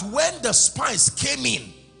masterpiece, that when the spies came in,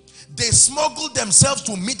 they smuggled themselves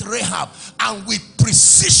to meet Rahab, and with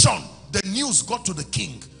precision the news got to the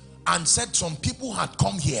king and said some people had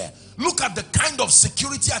come here. Look at the kind of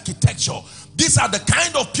security architecture. These are the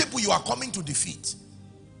kind of people you are coming to defeat.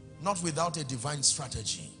 Not without a divine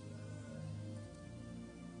strategy.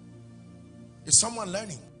 Is someone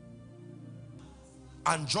learning?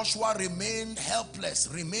 And Joshua remained helpless,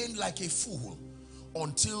 remained like a fool,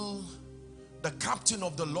 until the captain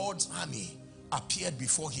of the Lord's army appeared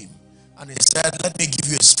before him, and he said, let me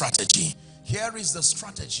give you a strategy. Here is the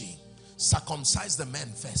strategy. Circumcise the men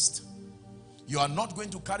first. You are not going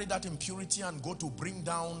to carry that impurity and go to bring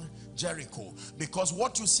down Jericho, because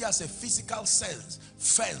what you see as a physical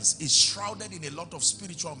fence is shrouded in a lot of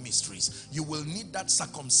spiritual mysteries. You will need that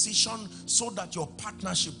circumcision so that your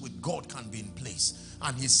partnership with God can be in place.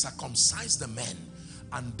 And he circumcised the men,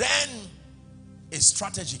 and then a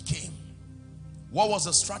strategy came. What was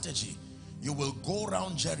the strategy? You will go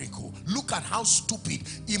around Jericho. Look at how stupid.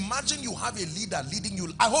 Imagine you have a leader leading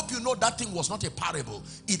you. I hope you know that thing was not a parable.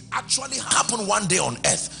 It actually happened one day on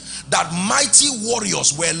earth, that mighty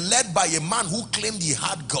warriors were led by a man who claimed he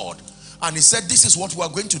had God. And he said, this is what we are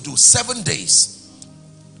going to do. 7 days.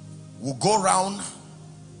 We'll go around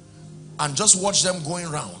and just watch them going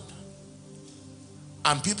around.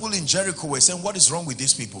 And people in Jericho were saying, what is wrong with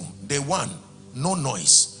these people? Day one, no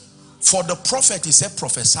noise. For the prophet, he said,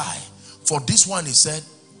 prophesy. For this one, he said,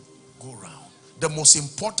 go around. The most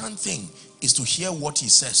important thing is to hear what he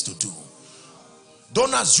says to do.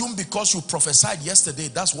 Don't assume because you prophesied yesterday,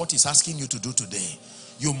 that's what he's asking you to do today.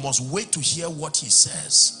 You must wait to hear what he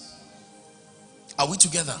says. Are we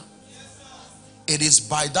together? It is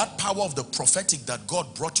by that power of the prophetic that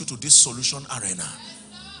God brought you to this solution arena.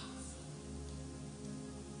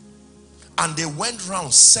 And they went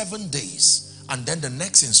round 7 days, and then the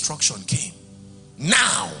next instruction came.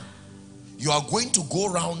 Now, you are going to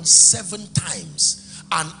go around 7 times,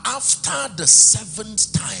 and after the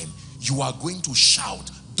 7th time, you are going to shout.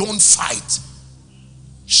 Don't fight.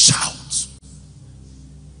 Shout.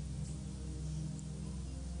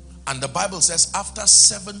 And the Bible says after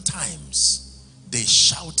 7 times, they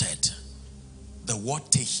shouted the word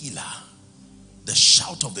Tehillah, the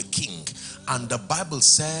shout of the king. And the Bible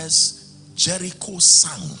says Jericho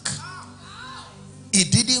sank.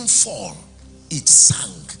 It didn't fall, it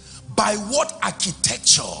sank. By what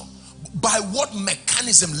architecture, by what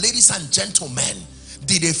mechanism, ladies and gentlemen,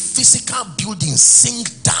 did a physical building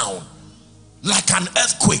sink down like an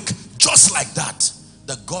earthquake? Just like that.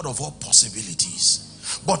 The God of all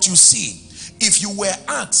possibilities. But you see, if you were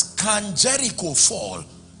asked, can Jericho fall?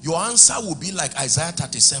 Your answer would be like Isaiah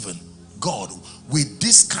 37. God, with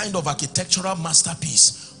this kind of architectural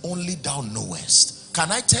masterpiece, only thou knowest.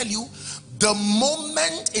 Can I tell you? The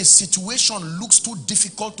moment a situation looks too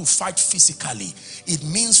difficult to fight physically, it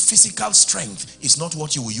means physical strength is not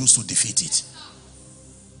what you will use to defeat it.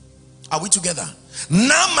 Are we together?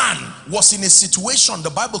 Naaman was in a situation, the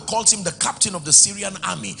Bible calls him the captain of the Syrian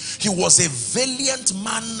army. He was a valiant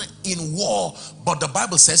man in war, but the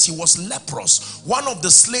Bible says he was leprous. One of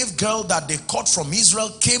the slave girls that they caught from Israel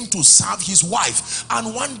came to serve his wife.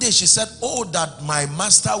 And one day she said, oh, that my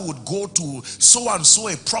master would go to so and so,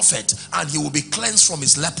 a prophet, and he will be cleansed from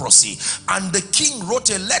his leprosy. And the king wrote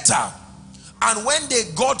a letter And when they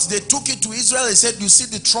took it to Israel, they said, you see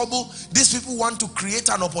the trouble? These people want to create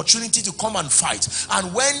an opportunity to come and fight.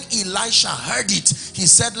 And when Elisha heard it, he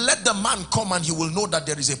said, let the man come and he will know that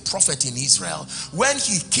there is a prophet in Israel. When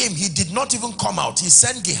he came, he did not even come out. He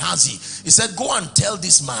sent Gehazi. He said, go and tell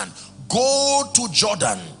this man, go to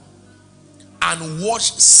Jordan and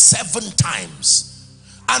wash 7 times.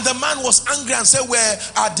 And the man was angry and said, well,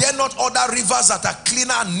 are there not other rivers that are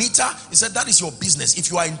cleaner and neater? He said, that is your business. If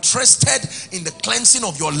you are interested in the cleansing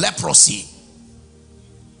of your leprosy,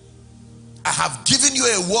 I have given you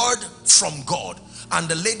a word from God. And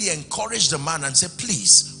the lady encouraged the man and said,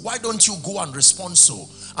 please, why don't you go and respond so?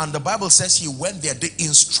 And the Bible says he went there. The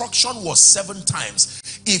instruction was 7 times.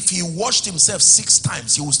 If he washed himself 6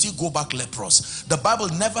 times, he will still go back leprous. The Bible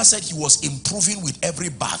never said he was improving with every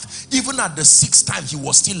bath. Even at the 6th time, he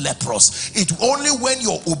was still leprous. It only when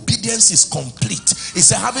your obedience is complete. It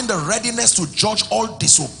said having the readiness to judge all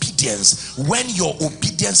disobedience when your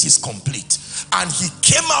obedience is complete. And he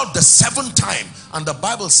came out the 7th time, and the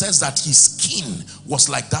Bible says that his skin was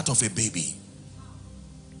like that of a baby.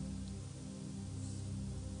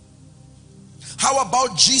 How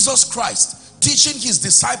about Jesus Christ teaching his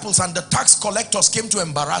disciples, and the tax collectors came to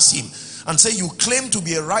embarrass him and say, you claim to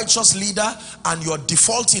be a righteous leader and you're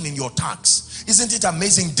defaulting in your tax? Isn't it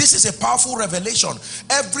amazing? This is a powerful revelation.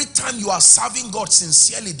 Every time you are serving God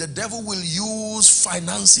sincerely, the devil will use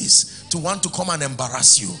finances to want to come and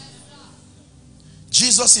embarrass you.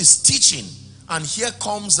 Jesus is teaching, and here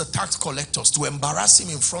comes the tax collectors to embarrass him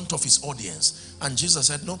in front of his audience. And Jesus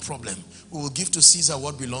said, no problem. We will give to Caesar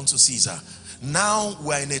what belongs to Caesar. Now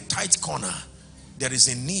we're in a tight corner. There is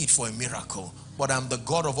a need for a miracle, but I'm the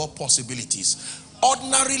God of all possibilities.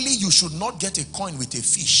 Ordinarily, you should not get a coin with a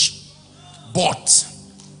fish. But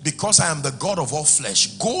because I am the God of all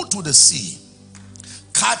flesh, go to the sea,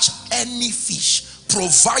 catch any fish,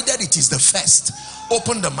 provided it is the first.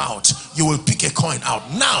 Open the mouth, you will pick a coin out.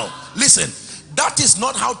 Now, listen, that is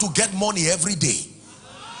not how to get money every day.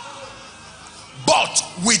 But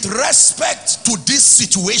with respect to this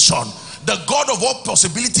situation, the God of all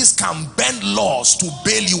possibilities can bend laws to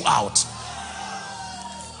bail you out.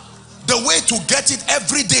 The way to get it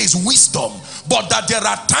every day is wisdom, but that there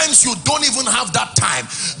are times you don't even have that time.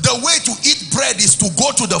 The way to eat bread is to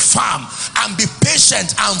go to the farm and be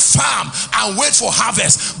patient and farm and wait for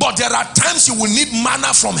harvest. But there are times you will need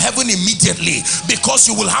manna from heaven immediately, because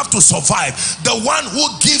you will have to survive. The one who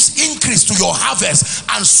gives increase to your harvest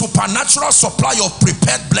and supernatural supply of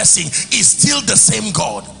prepared blessing is still the same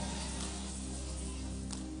God.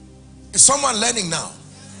 Is someone learning now?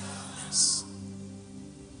 Yes.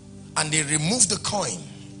 And they removed the coin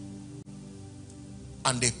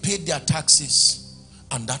and they paid their taxes,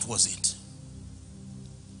 and that was it.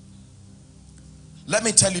 Let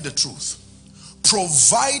me tell you the truth.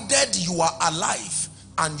 Provided you are alive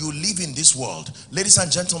and you live in this world, ladies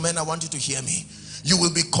and gentlemen, I want you to hear me. You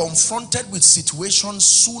will be confronted with situations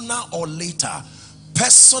sooner or later,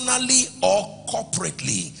 personally or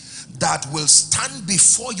corporately, that will stand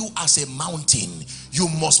before you as a mountain. You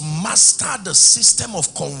must master the system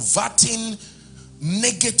of converting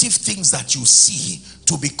negative things that you see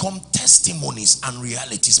to become testimonies and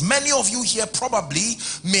realities. Many of you here probably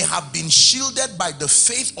may have been shielded by the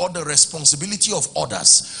faith or the responsibility of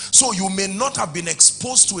others. So you may not have been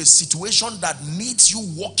exposed to a situation that needs you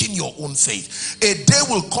walking your own faith. A day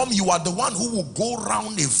will come, you are the one who will go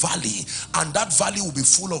round a valley, and that valley will be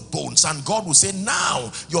full of bones. And God will say,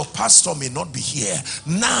 now your pastor may not be here.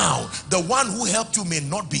 Now the one who helped you may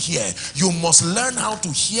not be here. You must learn how to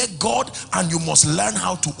hear God, and you must learn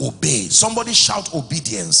how to obey. Somebody shout obedience.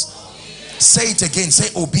 Say it again,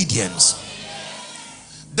 say obedience.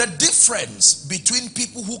 The difference between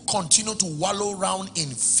people who continue to wallow around in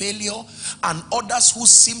failure and others who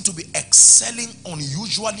seem to be excelling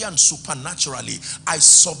unusually and supernaturally, I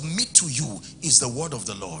submit to you, is the word of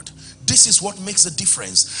the Lord. This is what makes the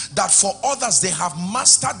difference. That for others, they have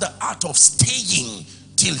mastered the art of staying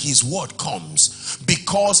till his word comes,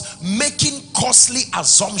 because making costly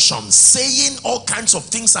assumptions, saying all kinds of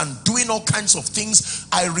things and doing all kinds of things,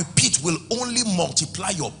 I repeat, will only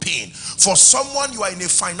multiply your pain. For someone, you are in a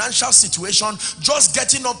financial situation, just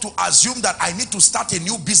getting up to assume that I need to start a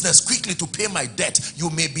new business quickly to pay my debt,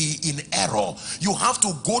 you may be in error. You have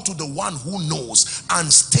to go to the one who knows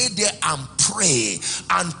and stay there and pray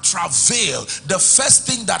and travail. The first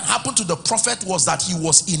thing that happened to the prophet was that he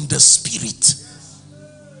was in the spirit,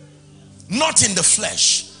 not in the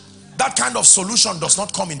flesh. That kind of solution does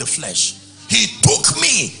not come in the flesh. He took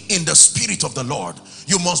me in the spirit of the Lord.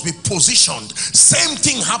 You must be positioned. Same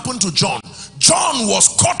thing happened to John. John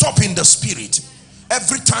was caught up in the spirit.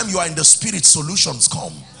 Every time you are in the spirit, solutions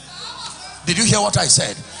come. Did you hear what I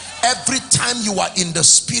said? Every time you are in the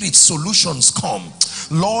spirit, solutions come.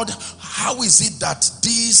 Lord, how is it that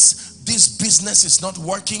this business is not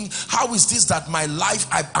working? How is this that my life,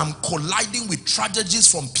 I'm colliding with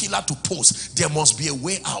tragedies from pillar to post? There must be a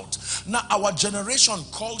way out. Now, our generation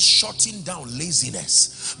calls shutting down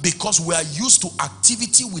laziness, because we are used to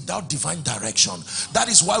activity without divine direction. That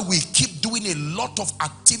is why we keep doing a lot of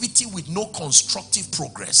activity with no constructive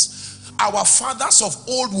progress. Our fathers of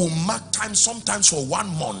old will mark time sometimes for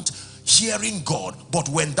 1 month hearing God, but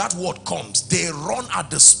when that word comes, they run at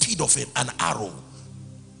the speed of an arrow.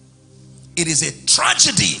 It is a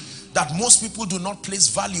tragedy that most people do not place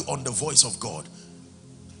value on the voice of God.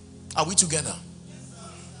 Are we together?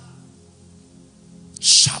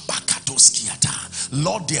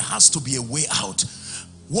 Lord, there has to be a way out.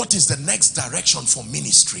 What is the next direction for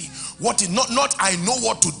ministry? What is not I know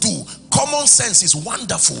what to do. Common sense is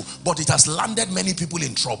wonderful, but it has landed many people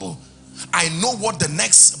in trouble. I know what the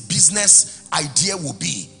next business idea will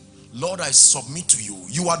be. Lord, I submit to you.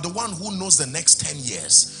 You are the one who knows the next 10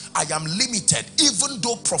 years. I am limited. Even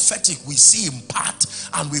though prophetic, we see in part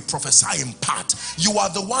and we prophesy in part. You are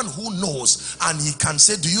the one who knows, and he can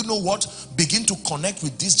say, do you know what? Begin to connect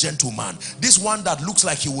with this gentleman. This one that looks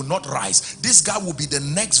like he will not rise. This guy will be the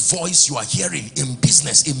next voice you are hearing in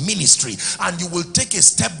business, in ministry. And you will take a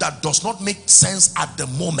step that does not make sense at the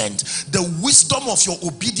moment. The wisdom of your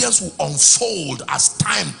obedience will unfold as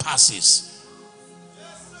time passes.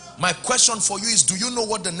 My question for you is, do you know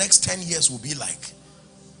what the next 10 years will be like?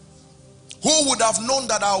 Who would have known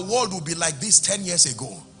that our world would be like this 10 years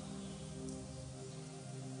ago?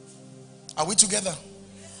 Are we together?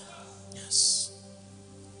 Yes.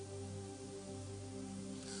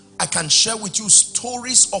 I can share with you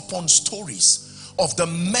stories upon stories of the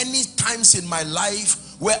many times in my life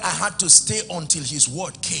where I had to stay until his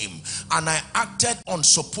word came, and I acted on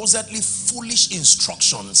supposedly foolish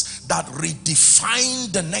instructions that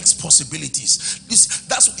redefined the next possibilities.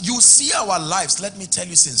 That's you see our lives, let me tell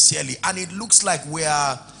you sincerely, and it looks like we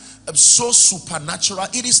are so supernatural.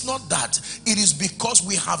 It is not that. It is because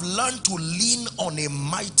we have learned to lean on a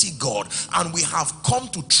mighty God, and we have come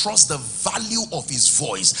to trust the value of his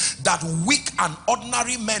voice, that weak and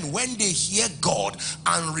ordinary men, when they hear God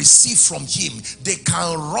and receive from him, they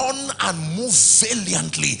can run and move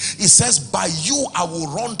valiantly. It says, by you I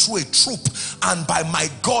will run through a troop, and by my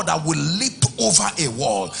God I will leap over a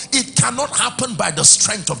wall. It cannot happen by the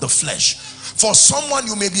strength of the flesh. For someone,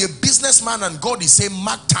 you may be a businessman and God is saying,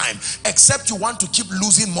 mark time, except you want to keep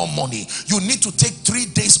losing more money. You need to take 3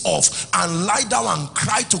 days off and lie down and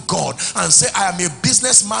cry to God and say, I am a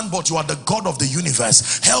businessman, but you are the God of the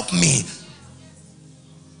universe. Help me.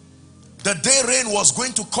 The day rain was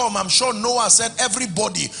going to come, I'm sure Noah said,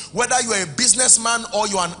 everybody, whether you are a businessman or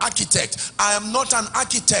you are an architect, I am not an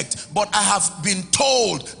architect, but I have been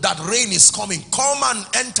told that rain is coming. Come and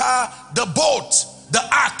enter the boat, the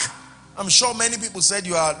ark. I'm sure many people said,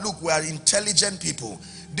 look, we are intelligent people.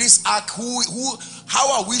 This ark,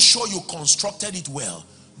 how are we sure you constructed it well?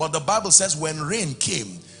 But the Bible says when rain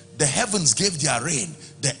came, the heavens gave their rain,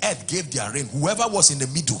 the earth gave their rain, whoever was in the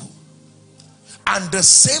middle. And the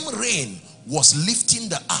same rain was lifting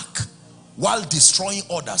the ark while destroying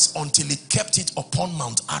others until it kept it upon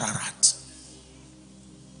Mount Ararat.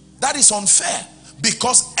 That is unfair,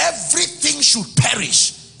 because everything should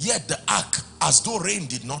perish, yet the ark, as though rain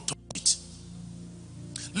did not touch it.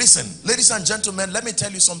 Listen, ladies and gentlemen, let me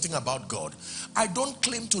tell you something about God. I don't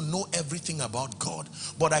claim to know everything about God,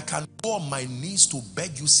 but I can go on my knees to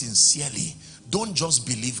beg you sincerely, don't just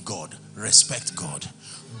believe God, respect God.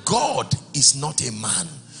 God is not a man.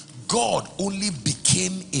 God only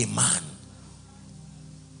became a man.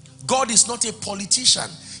 God is not a politician.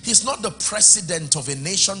 He's not the president of a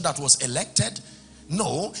nation that was elected.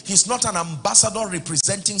 No, he's not an ambassador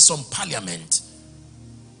representing some parliament.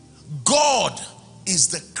 God is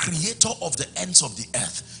the creator of the ends of the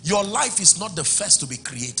earth. Your life is not the first to be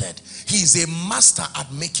created. He is a master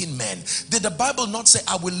at making men. Did the Bible not say,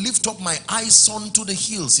 I will lift up my eyes unto the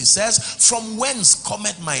hills? He says, from whence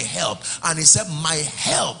cometh my help? And he said, my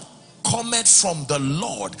help cometh from the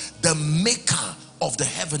Lord, the maker of the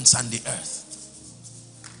heavens and the earth.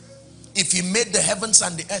 If he made the heavens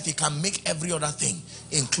and the earth, he can make every other thing,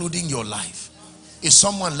 including your life. Is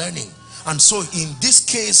someone learning? And so in this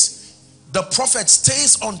case, the prophet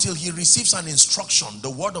stays until he receives an instruction, the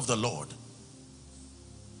word of the Lord.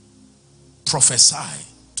 Prophesy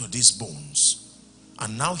to these bones.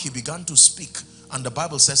 And now he began to speak. And the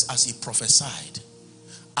Bible says, as he prophesied,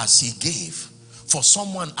 as he gave, for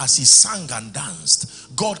someone, as he sang and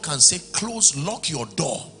danced, God can say, close, lock your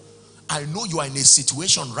door. I know you are in a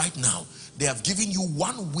situation right now. They have given you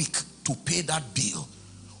 1 week to pay that bill.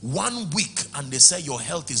 1 week and they say your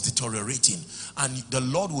health is deteriorating, and the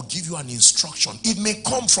Lord will give you an instruction. It may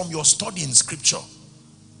come from your study in scripture.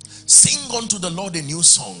 Sing unto the Lord a new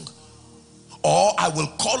song. Or I will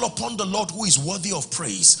call upon the Lord who is worthy of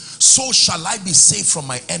praise. So shall I be saved from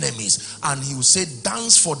my enemies. And he will say,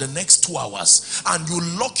 dance for the next 2 hours. And you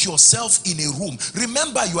lock yourself in a room.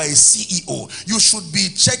 Remember, you are a CEO. You should be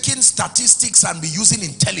checking statistics and be using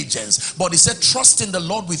intelligence. But he said, trust in the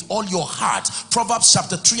Lord with all your heart. Proverbs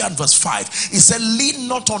chapter 3 and verse 5. He said, lean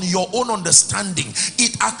not on your own understanding.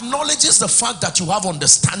 It acknowledges the fact that you have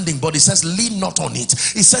understanding, but it says, lean not on it.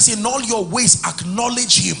 It says, in all your ways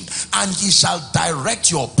acknowledge him, and he shall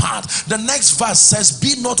direct your path. The next verse says,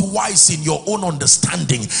 be not wise in your own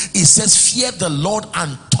understanding. It says, fear the Lord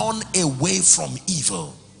and turn away from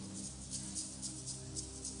evil.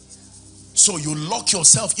 So you lock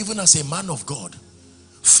yourself even as a man of God.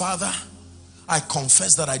 Father, I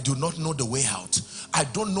confess that I do not know the way out. I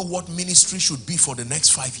don't know what ministry should be for the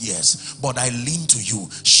next 5 years, but I lean to you.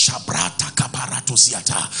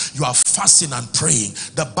 You are fasting and praying.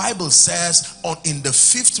 The Bible says in the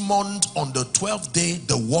 5th month, on the 12th day,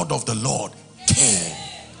 the word of the Lord came.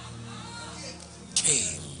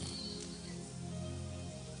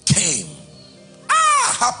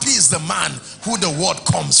 Happy is the man who the word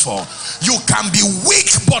comes for. You can be weak,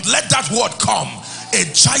 but let that word come. A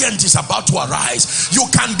giant is about to arise. You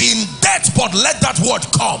can be in debt, but let that word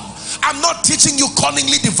come. I'm not teaching you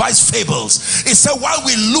cunningly devised fables. It said, while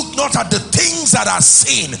we look not at the things that are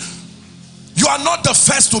seen. You are not the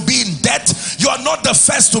first to be in debt. You are not the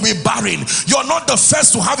first to be barren. You are not the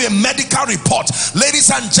first to have a medical report.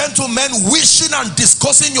 Ladies and gentlemen, wishing and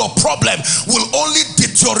discussing your problem will only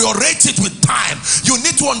deteriorate it with time. You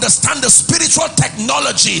need to understand the spiritual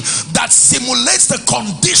technology that simulates the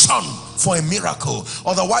condition for a miracle.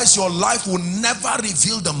 Otherwise, your life will never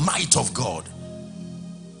reveal the might of God.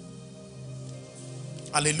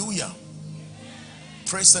 Hallelujah.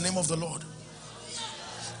 Praise the name of the Lord.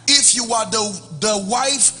 If you are the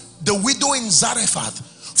wife, the widow in Zarephath,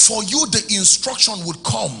 for you the instruction would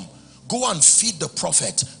come, go and feed the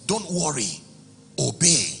prophet. Don't worry,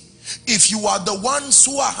 obey. If you are the ones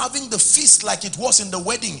who are having the feast like it was in the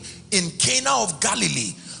wedding in Cana of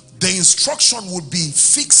Galilee, the instruction would be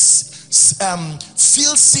fill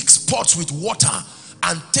 6 pots with water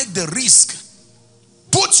and take the risk.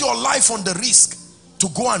 Put your life on the risk to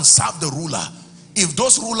go and serve the ruler. If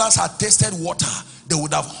those rulers had tasted water, they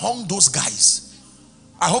would have hung those guys.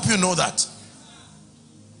 I hope you know that.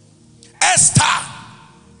 Esther,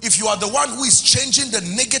 if you are the one who is changing the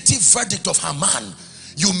negative verdict of Haman,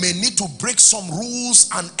 you may need to break some rules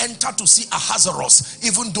and enter to see Ahasuerus,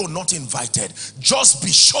 even though not invited. Just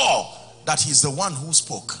be sure that he's the one who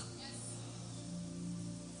spoke.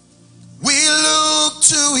 We look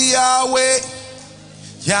to Yahweh,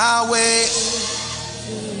 Yahweh.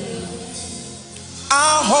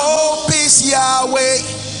 Our hope is Yahweh,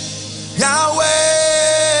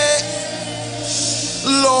 Yahweh.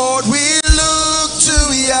 Lord, we look to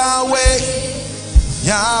Yahweh,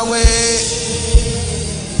 Yahweh.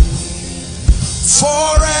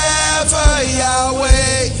 Forever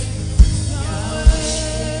Yahweh.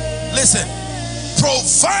 Listen,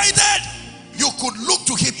 provided you could look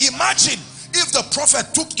to him. Imagine if the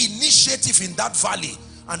prophet took initiative in that valley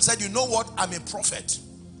and said, you know what, I'm a prophet.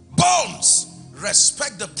 Bones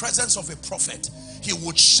respect the presence of a prophet. He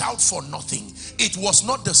would shout for nothing. It was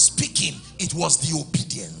not the speaking, it was the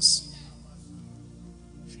obedience.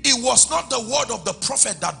 It was not the word of the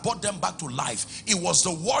prophet that brought them back to life. It was the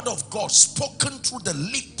word of God spoken through the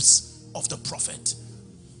lips of the prophet.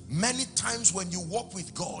 Many times when you walk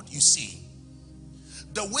with God, you see,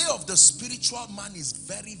 the way of the spiritual man is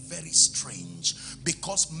very, very strange,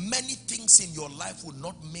 because many things in your life will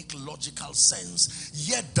not make logical sense.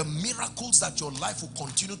 Yet the miracles that your life will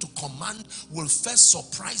continue to command will first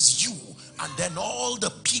surprise you, and then all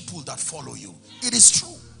the people that follow you. It is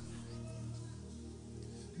true.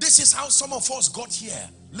 This is how some of us got here,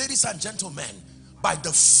 ladies and gentlemen, by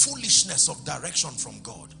the foolishness of direction from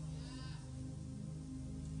God.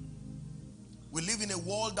 We live in a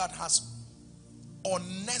world that has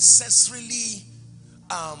unnecessarily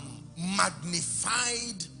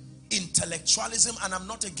magnified intellectualism, and I'm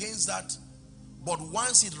not against that, but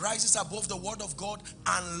once it rises above the word of God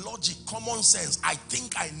and logic, common sense, I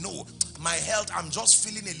think I know my health, I'm just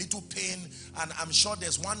feeling a little pain, and I'm sure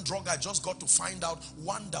there's one drug I just got to find out.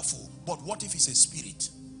 Wonderful. But what if it's a spirit?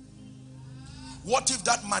 What if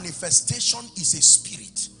that manifestation is a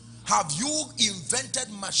spirit? Have you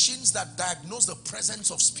invented machines that diagnose the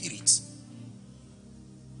presence of spirits?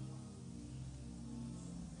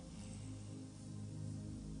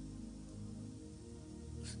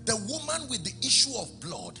 The woman with the issue of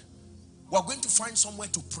blood, we're going to find somewhere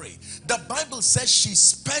to pray. The Bible says she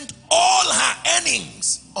spent all her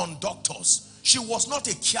earnings on doctors. She was not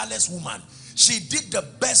a careless woman. She did the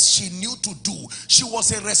best she knew to do. She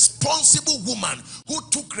was a responsible woman who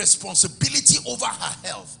took responsibility over her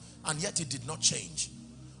health, and yet it did not change.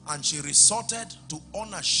 And she resorted to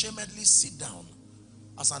unashamedly sit down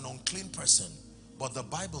as an unclean person. But the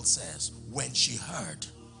Bible says when she heard,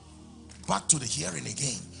 back to the hearing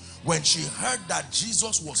again, when she heard that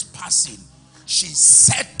Jesus was passing, she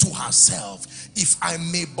said to herself, if I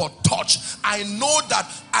may but touch. I know that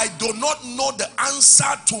I do not know the answer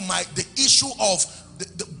to the issue of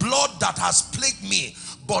the blood that has plagued me,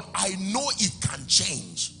 but I know it can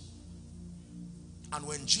change. And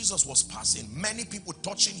when Jesus was passing, many people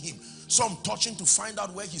touching him, some touching to find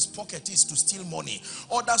out where his pocket is to steal money,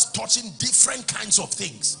 others touching different kinds of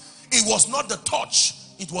things. It was not the touch,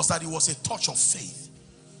 it was that it was a touch of faith.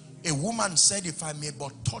 A woman said, if I may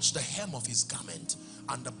but touch the hem of his garment.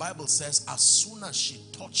 And the Bible says, as soon as she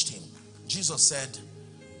touched him, Jesus said,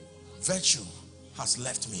 virtue has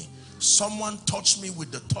left me. Someone touched me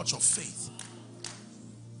with the touch of faith.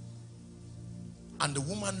 And the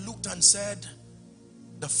woman looked and said,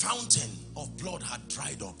 the fountain of blood had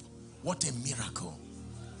dried up. What a miracle.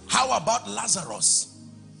 How about Lazarus?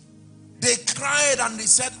 They cried and they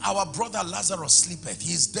said, our brother Lazarus sleepeth.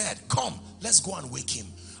 He is dead. Come, let's go and wake him.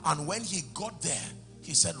 And when he got there,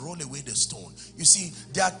 he said, roll away the stone. You see,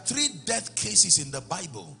 there are 3 death cases in the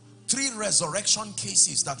Bible, 3 resurrection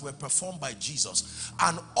cases that were performed by Jesus,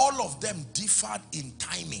 and all of them differed in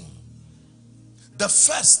timing. The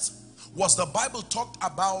first was, the Bible talked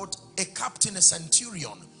about a captain, a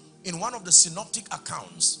centurion, in one of the synoptic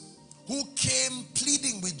accounts, who came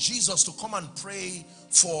pleading with Jesus to come and pray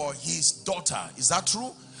for his daughter. Is that true?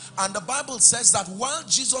 And the Bible says that while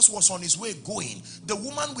Jesus was on his way going, the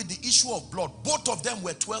woman with the issue of blood, both of them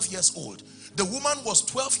were 12 years old. The woman was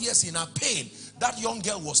 12 years in her pain. That young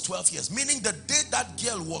girl was 12 years. Meaning the day that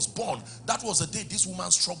girl was born, that was the day this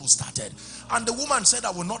woman's trouble started. And the woman said,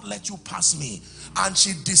 I will not let you pass me. And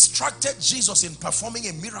she distracted Jesus in performing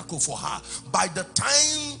a miracle for her. By the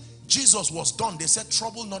time Jesus was done, they said,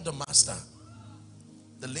 trouble not the master.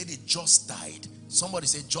 The lady just died. Somebody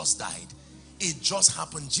say, just died. It just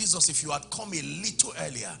happened. Jesus, if you had come a little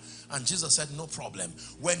earlier. And Jesus said, no problem.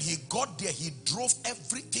 When he got there, he drove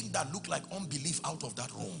everything that looked like unbelief out of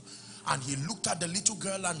that room. And he looked at the little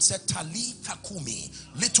girl and said, Talitha kumi,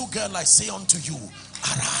 little girl, I say unto you,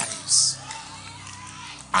 arise.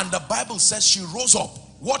 And the Bible says she rose up.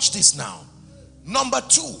 Watch this now. Number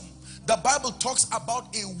 2, the Bible talks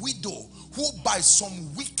about a widow who by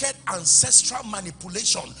some wicked ancestral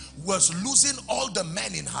manipulation was losing all the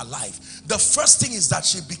men in her life. The first thing is that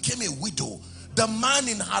she became a widow. The man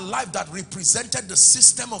in her life that represented the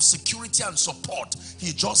system of security and support,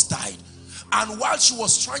 he just died. And while she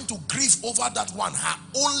was trying to grieve over that one, her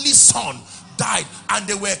only son died, and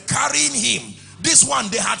they were carrying him. This one,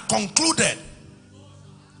 they had concluded.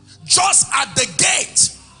 Just at the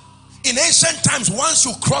gate, in ancient times, once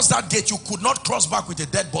you cross that gate, you could not cross back with a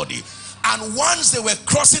dead body. And once they were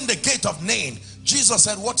crossing the gate of Nain, Jesus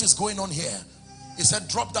said, what is going on here? He said,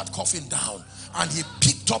 drop that coffin down. And he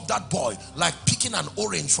picked up that boy like picking an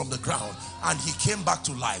orange from the ground, and he came back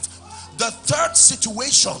to life. The third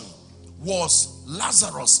situation was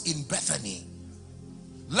Lazarus in Bethany.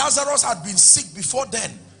 Lazarus had been sick before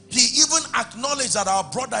then. He even acknowledged that our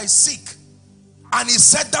brother is sick, and he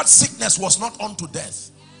said that sickness was not unto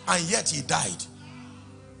death, and yet he died.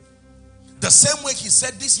 The same way he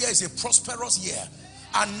said this year is a prosperous year,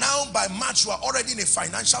 and now by March you are already in a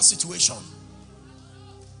financial situation.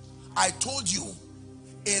 I told you,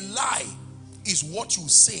 a lie is what you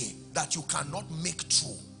say that you cannot make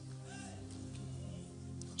true.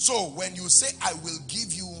 So when you say I will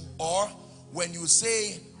give you, or when you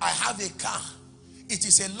say I have a car, it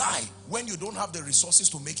is a lie when you don't have the resources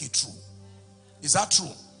to make it true. Is that true?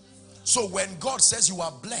 So when God says you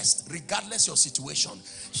are blessed, regardless your situation,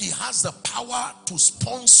 he has the power to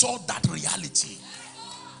sponsor that reality.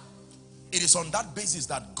 It is on that basis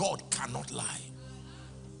that God cannot lie.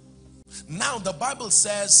 Now the Bible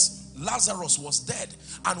says Lazarus was dead,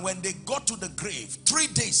 and when they got to the grave, 3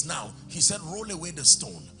 days now, he said, roll away the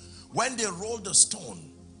stone. When they rolled the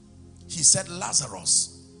stone, he said,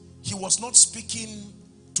 Lazarus. He was not speaking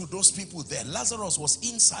to those people there. Lazarus was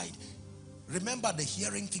inside. Remember the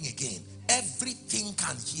hearing thing again. Everything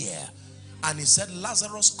can hear. And he said,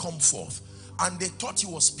 Lazarus, come forth. And they thought he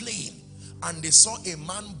was playing. And they saw a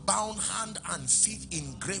man bound hand and feet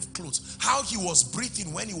in grave clothes. How he was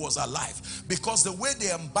breathing when he was alive. Because the way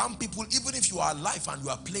they embalm people, even if you are alive and you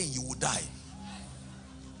are playing, you will die.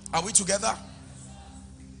 Are we together?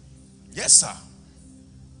 Yes, sir.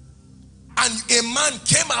 And a man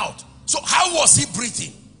came out. So how was he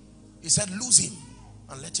breathing? He said, lose him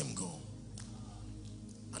and let him go.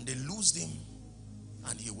 And they loosed him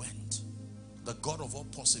and he went. The God of all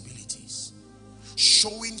possibilities,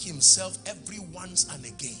 showing himself every once and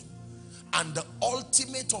again. And the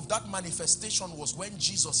ultimate of that manifestation was when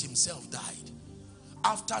Jesus himself died.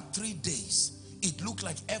 After 3 days, it looked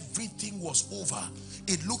like everything was over.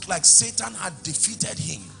 It looked like Satan had defeated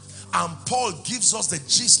him. And Paul gives us the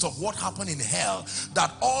gist of what happened in hell,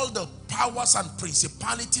 that all the powers and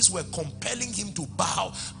principalities were compelling him to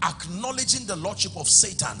bow, acknowledging the lordship of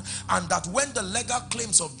Satan, and that when the legal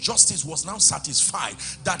claims of justice was now satisfied,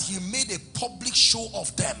 that he made a public show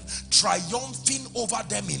of them, triumphing over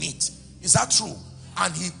them in it. Is that true?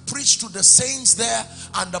 And he preached to the saints there,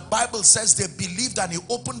 and the Bible says they believed, and he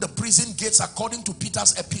opened the prison gates according to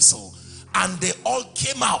Peter's epistle, and they all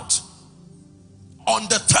came out. On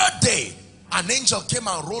the third day, an angel came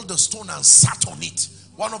and rolled the stone and sat on it.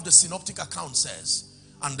 One of the synoptic accounts says,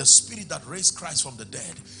 and the spirit that raised Christ from the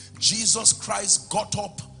dead, Jesus Christ got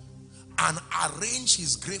up and arranged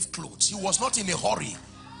his grave clothes. He was not in a hurry.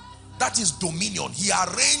 That is dominion. He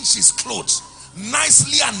arranged his clothes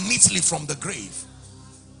nicely and neatly from the grave.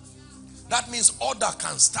 That means order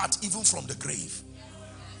can start even from the grave.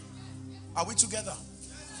 Are we together?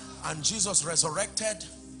 And Jesus resurrected,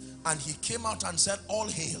 and he came out and said, all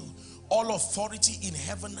hail, all authority in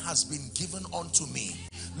heaven has been given unto me.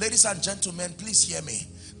 Ladies and gentlemen, please hear me.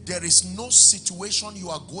 There is no situation you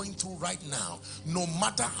are going through right now, no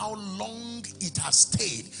matter how long it has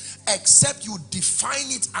stayed, except you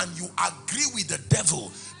define it and you agree with the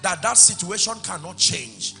devil that that situation cannot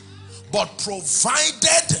change. But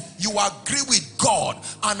provided you agree with God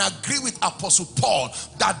and agree with Apostle Paul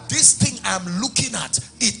that this thing I'm looking at,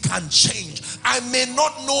 it can change. I may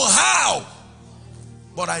not know how,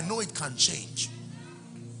 but I know it can change.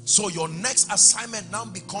 So your next assignment now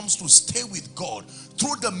becomes to stay with God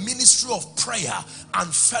through the ministry of prayer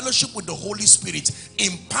and fellowship with the Holy Spirit,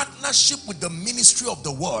 in partnership with the ministry of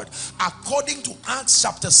the word. According to Acts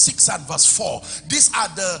chapter 6 and verse 4, these are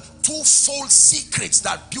the twofold secrets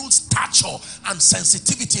that build stature and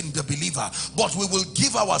sensitivity in the believer. But we will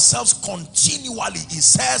give ourselves continually, it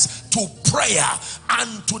says, to prayer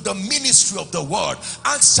and to the ministry of the word.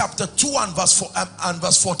 Acts chapter 2 and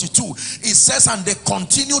verse 42, it says, and they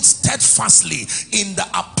continued steadfastly in the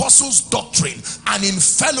apostles' doctrine and in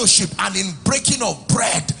fellowship and in breaking of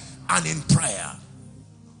bread and in prayer.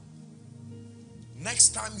 Next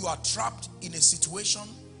time you are trapped in a situation,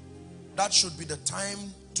 that should be the time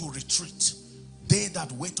to retreat. They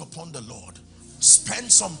that wait upon the Lord, spend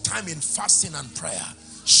some time in fasting and prayer.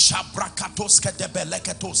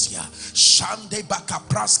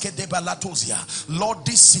 Lord,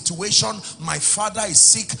 this situation, my father is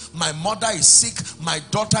sick, my mother is sick, my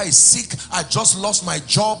daughter is sick, I just lost my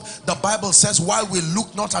job. The Bible says, while we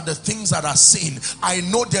look not at the things that are seen, I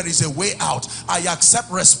know there is a way out. I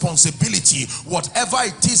accept responsibility. Whatever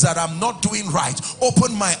it is that I'm not doing right,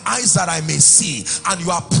 open my eyes that I may see. And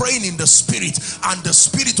you are praying in the spirit, and the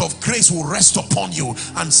spirit of grace will rest upon you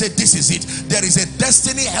and say, this is it. There is a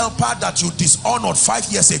destiny helper that you dishonored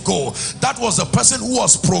 5 years ago. That was the person who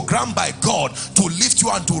was programmed by God to lift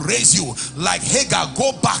you and to raise you. Like Hagar,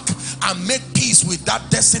 go back and make peace with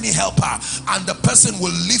that destiny helper, and the person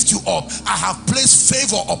will lift you up. I have placed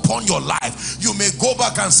favor upon your life. You may go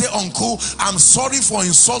back and say, uncle, I'm sorry for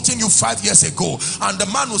insulting you 5 years ago. And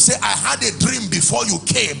the man will say, I had a dream before you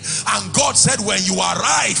came, and God said when you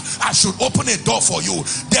arrive I should open a door for you.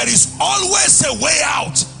 There is always a way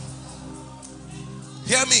out.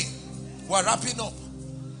 Hear me, we're wrapping up.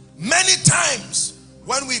 Many times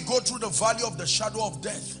when we go through the valley of the shadow of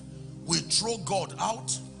death, we throw God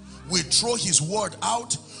out, we throw his word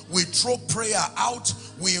out, we throw prayer out,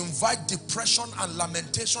 we invite depression and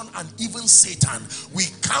lamentation and even Satan. We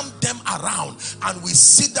camp them around and we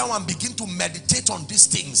sit down and begin to meditate on these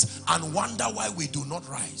things and wonder why we do not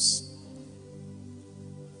rise.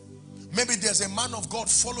 Maybe there's a man of God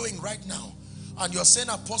following right now, and you're saying,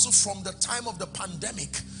 Apostle, from the time of the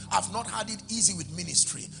pandemic, I've not had it easy with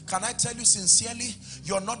ministry. Can I tell you sincerely,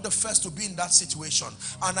 you're not the first to be in that situation.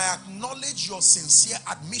 And I acknowledge your sincere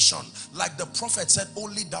admission. Like the prophet said,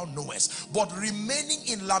 only thou knowest. But remaining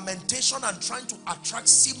in lamentation and trying to attract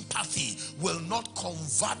sympathy will not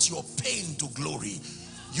convert your pain to glory.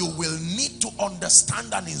 You will need to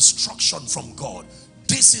understand an instruction from God.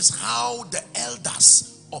 This is how the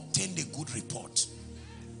elders obtained a good report.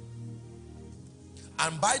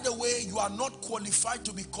 And by the way, you are not qualified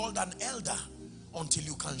to be called an elder until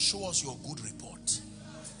you can show us your good report.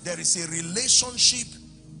 There is a relationship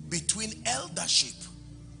between eldership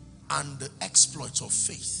and the exploits of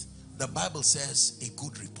faith, the Bible says a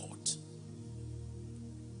good report.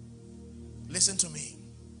 Listen to me.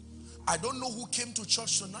 I don't know who came to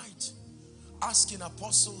church tonight asking,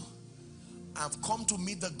 Apostle, I've come to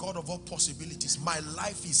meet the God of all possibilities. My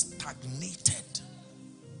life is stagnated.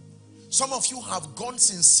 Some of you have gone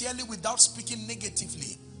sincerely without speaking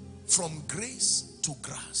negatively from grace to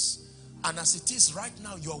grass. And as it is right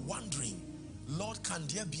now, you're wondering, Lord, can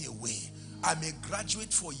there be a way? I'm a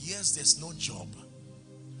graduate for years, there's no job.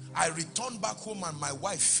 I return back home and my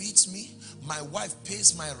wife feeds me. My wife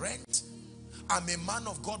pays my rent. I'm a man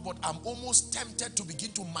of God, but I'm almost tempted to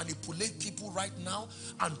begin to manipulate people right now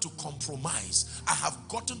and to compromise. I have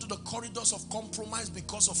gotten to the corridors of compromise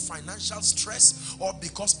because of financial stress or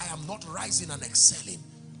because I am not rising and excelling.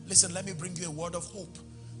 Listen, let me bring you a word of hope.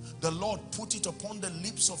 The Lord put it upon the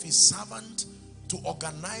lips of his servant to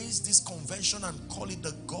organize this convention and call it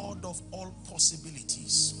the God of all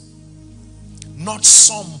possibilities. Not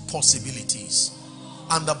some possibilities.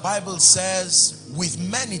 And the Bible says, with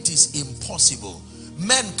men it is impossible.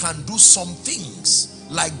 Men can do some things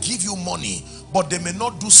like give you money, but they may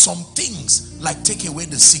not do some things like take away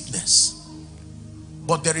the sickness.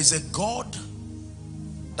 But there is a God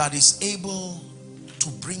that is able to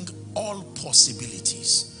bring all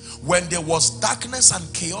possibilities. When there was darkness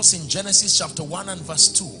and chaos in Genesis chapter 1 and verse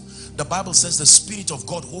 2, the Bible says the Spirit of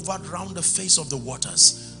God hovered round the face of the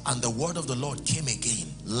waters, and the word of the Lord came again,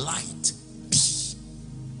 light.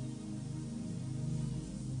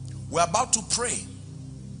 We're about to pray.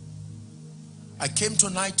 I came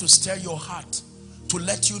tonight to stir your heart, to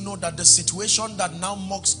let you know that the situation that now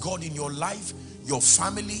mocks God in your life, your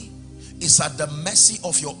family, is at the mercy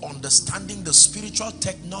of your understanding the spiritual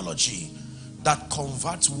technology that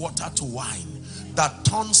converts water to wine, that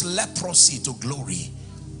turns leprosy to glory.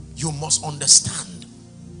 You must understand.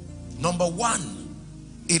 Number one,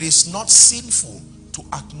 it is not sinful to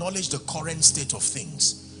acknowledge the current state of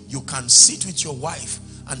things. You can sit with your wife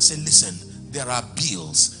and say, listen, there are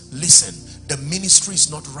bills. Listen, the ministry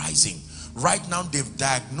is not rising. Right now, they've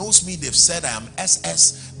diagnosed me. They've said I am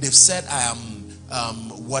SS. They've said I am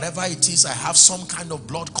whatever it is. I have some kind of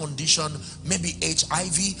blood condition, maybe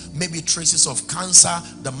HIV, maybe traces of cancer.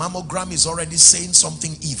 The mammogram is already saying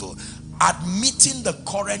something evil. Admitting the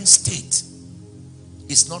current state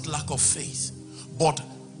is not lack of faith, but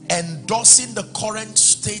endorsing the current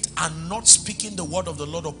state and not speaking the word of the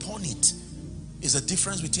Lord upon it is a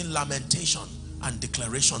difference between lamentation and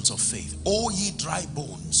declarations of faith. O ye dry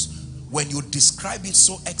bones, when you describe it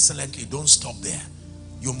so excellently, don't stop there.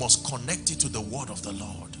 You must connect it to the word of the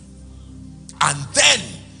Lord. And then,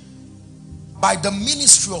 by the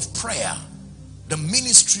ministry of prayer, the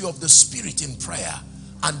ministry of the Spirit in prayer,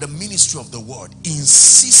 and the ministry of the word,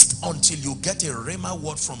 insist until you get a rhema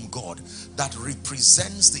word from God that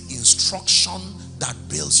represents the instruction that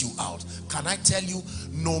bails you out. Can I tell you,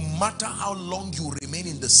 no matter how long you remain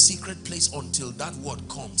in the secret place until that word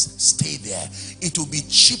comes, stay there. It will be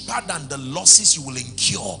cheaper than the losses you will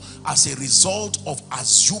incur as a result of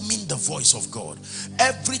assuming the voice of God.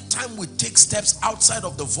 Every time we take steps outside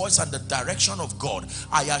of the voice and the direction of God,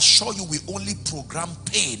 I assure you we only program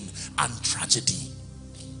pain and tragedy.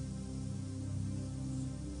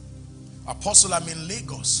 Apostle, I'm in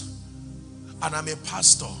Lagos and I'm a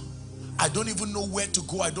pastor. I don't even know where to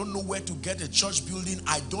go. I don't know where to get a church building.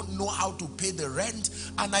 I don't know how to pay the rent,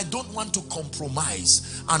 and I don't want to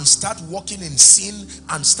compromise and start walking in sin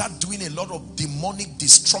and start doing a lot of demonic,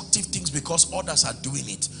 destructive things because others are doing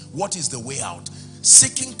it. What is the way out?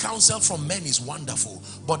 Seeking counsel from men is wonderful,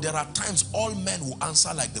 but there are times all men will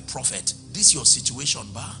answer like the prophet. This is your situation,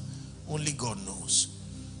 bah? Only God knows.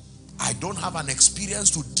 I don't have an experience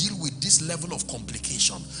to deal with this level of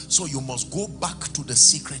complication. So you must go back to the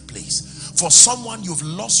secret place. For someone, you've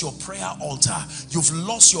lost your prayer altar. You've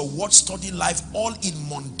lost your word study life, all in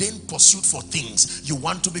mundane pursuit for things. You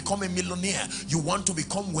want to become a millionaire. You want to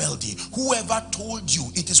become wealthy. Whoever told you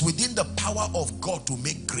it is within the power of God to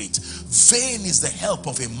make great? Vain is the help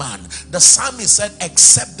of a man. The psalmist said,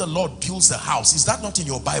 except the Lord builds the house. Is that not in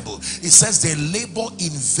your Bible? It says they labor in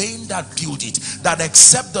vain that build it. That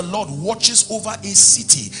except the Lord watches over a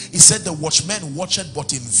city, he said the watchman watcheth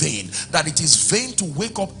but in vain. That it is vain to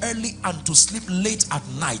wake up early and to sleep late at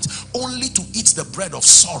night, only to eat the bread of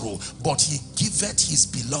sorrow, but he giveth his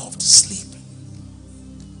beloved sleep.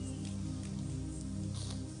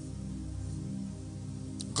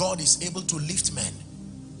 God is able to lift men.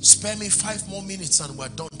 Spare me 5 more minutes and we're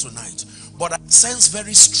done tonight. But I sense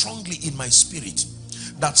very strongly in my spirit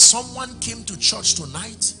that someone came to church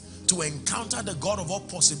tonight to encounter the God of all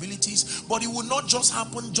possibilities. But it will not just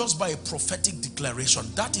happen just by a prophetic declaration.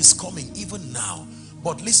 That is coming even now.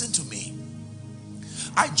 But listen to me.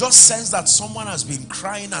 I just sense that someone has been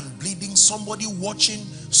crying and bleeding, somebody watching,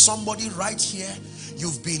 somebody right here.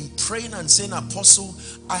 You've been praying and saying, Apostle,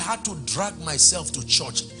 I had to drag myself to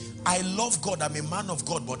church. I love God, I'm a man of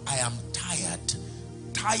God, but I am tired.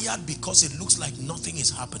 Tired because it looks like nothing is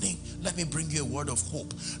happening. Let me bring you a word of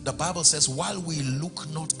hope. The Bible says, while we look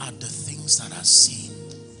not at the things that are seen,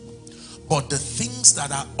 but the things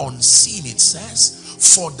that are unseen, it says,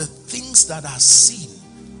 for the things that are seen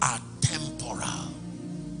are temporal.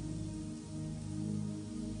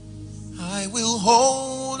 I will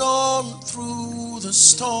hold on through the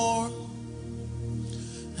storm,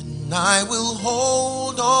 and I will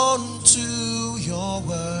hold on to your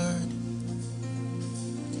word.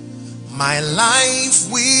 My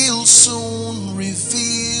life will soon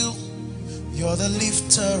reveal you're the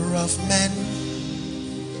lifter of men,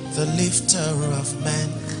 the lifter of men.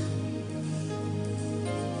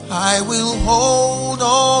 I will hold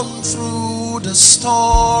on through the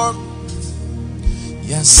storm.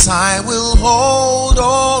 Yes, I will hold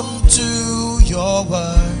on to your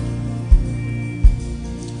word.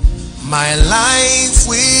 My life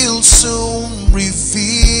will soon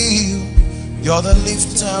reveal you're the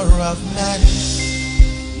lifter of men,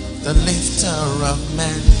 the lifter of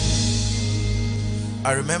men.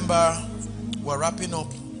 I remember we're wrapping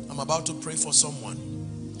up. I'm about to pray for someone.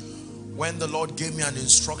 When the Lord gave me an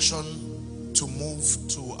instruction to move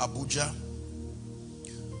to Abuja,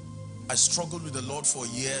 I struggled with the Lord for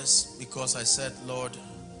years because I said, Lord,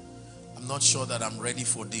 I'm not sure that I'm ready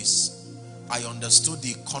for this. I understood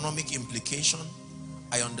the economic implication.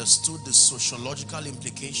 I understood the sociological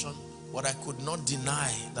implication, but I could not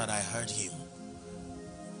deny that I heard him.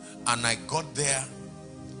 And I got there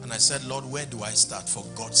and I said, Lord, where do I start, for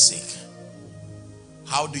God's sake?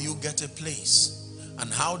 How do you get a place?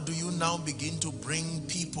 And how do you now begin to bring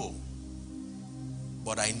people?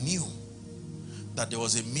 But I knew that there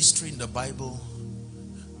was a mystery in the Bible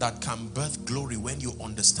that can birth glory when you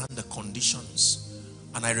understand the conditions.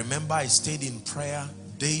 And I remember I stayed in prayer.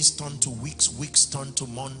 Days turned to weeks, weeks turned to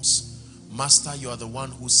months. Master, you are the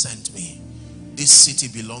one who sent me. This city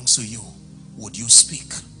belongs to you. Would you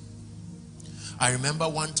speak? I remember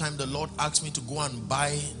one time the Lord asked me to go and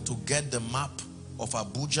to get the map of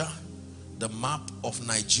Abuja, the map of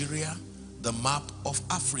Nigeria, the map of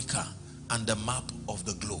Africa, and the map of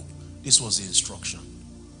the globe. This was the instruction.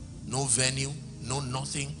 No venue, no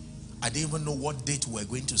nothing. I didn't even know what date we were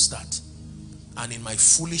going to start. And in my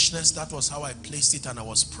foolishness, that was how I placed it, and I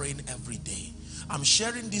was praying every day. I'm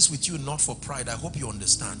sharing this with you not for pride. I hope you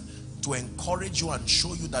understand. To encourage you and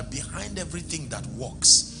show you that behind everything that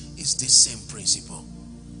works is this same principle.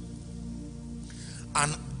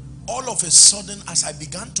 And all of a sudden, as I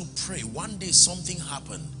began to pray, one day something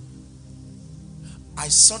happened. I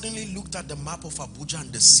suddenly looked at the map of Abuja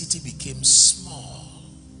and the city became small.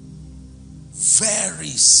 Very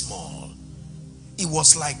small. It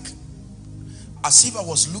was like as if I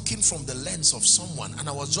was looking from the lens of someone, and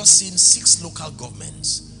I was just seeing 6 local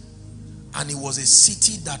governments. And it was a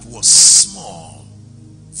city that was small.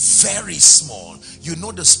 Very small. You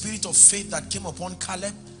know the spirit of faith that came upon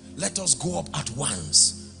Caleb? Let us go up at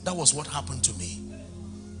once. That was what happened to me.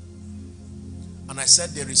 And I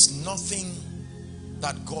said, there is nothing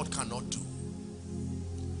that God cannot do.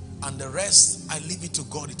 And the rest, I leave it to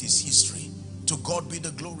God. It is history. To God be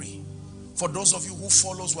the glory. For those of you who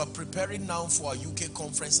follows, we're preparing now for our UK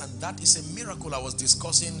conference, and that is a miracle. I was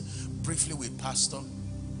discussing briefly with Pastor.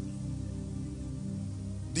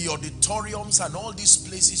 The auditoriums and all these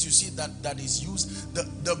places you see that is used,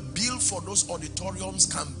 the bill for those auditoriums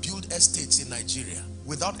can build estates in Nigeria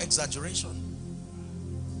without exaggeration.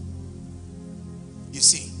 You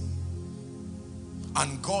see.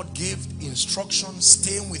 And God gave instructions,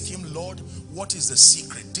 staying with him. Lord, what is the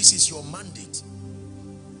secret? This is your mandate.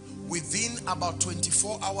 Within about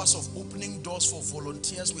 24 hours of opening doors for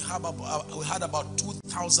volunteers, we had about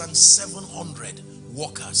 2,700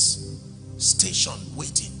 workers stationed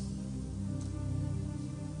waiting.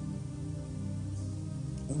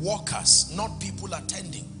 Workers, not people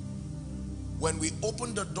attending. When we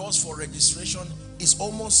open the doors for registration,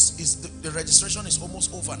 the registration is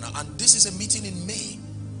almost over now, and this is a meeting in May.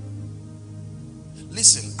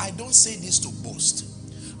 Listen, I don't say this to boast.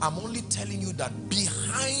 I'm only telling you that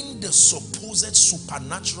behind the supposed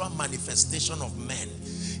supernatural manifestation of men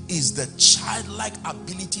is the childlike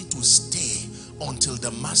ability to stay until the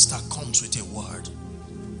master comes with a word.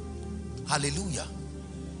 Hallelujah.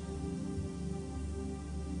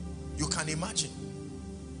 You can imagine.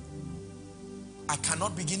 I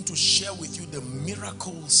cannot begin to share with you the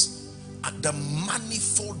miracles and the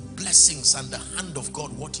manifold blessings and the hand of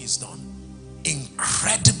God, what he's done.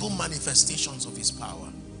 Incredible manifestations of his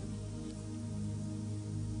power.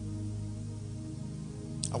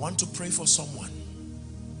 I want to pray for someone.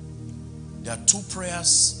 There are two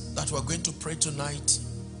prayers that we're going to pray tonight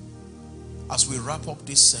as we wrap up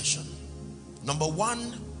this session. Number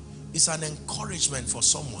one is an encouragement for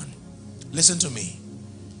someone. Listen to me.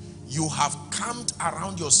 You have camped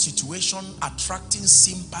around your situation, attracting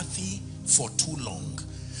sympathy for too long,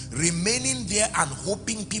 remaining there and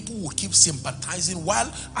hoping people will keep sympathizing. While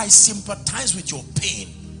I sympathize with your pain,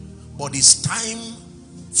 but it's time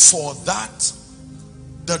for that,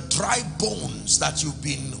 the dry bones that you've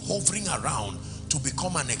been hovering around, to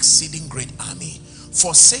become an exceeding great army.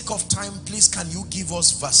 For sake of time, please can you give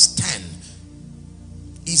us verse 10?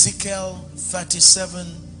 Ezekiel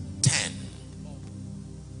 37:10.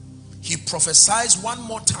 He prophesies one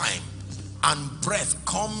more time, and breath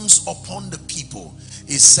comes upon the people.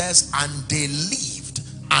 It says, and they lived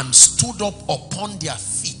and stood up upon their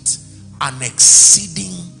feet, an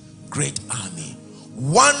exceeding great army.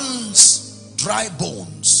 Once dry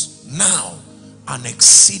bones, now an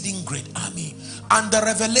exceeding great army. And the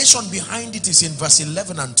revelation behind it is in verse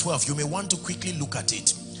 11 and 12. You may want to quickly look at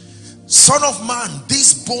it. Son of man,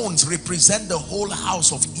 these bones represent the whole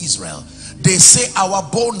house of Israel. They say, our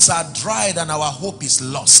bones are dried and our hope is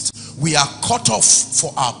lost. We are cut off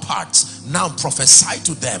for our parts. Now prophesy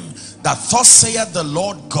to them that thus saith the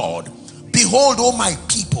Lord God, behold, O my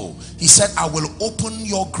people, he said, I will open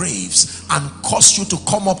your graves and cause you to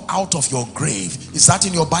come up out of your grave. Is that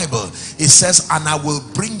in your Bible? It says, and I will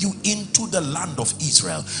bring you into the land of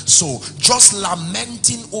Israel. So just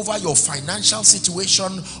lamenting over your financial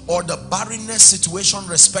situation or the barrenness situation,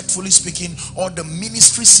 respectfully speaking, or the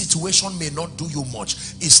ministry situation may not do you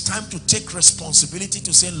much. It's time to take responsibility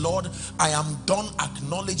to say, Lord, I am done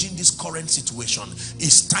acknowledging this current situation.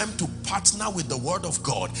 It's time to partner with the word of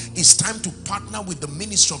God. It's time to partner with the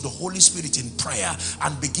ministry of the Holy Spirit in prayer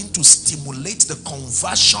and begin to stimulate the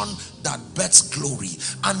conversion that births glory.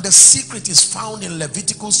 And the secret is found in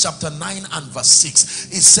Leviticus chapter 9 and verse 6.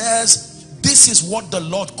 It says, this is what the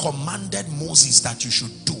Lord commanded Moses that you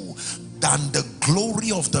should do, then the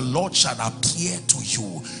glory of the Lord shall appear to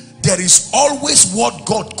you. There is always what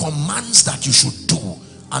God commands that you should do,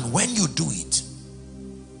 and when you do it,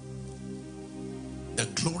 the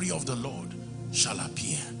glory of the Lord shall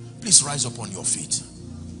appear. Please rise up on your feet.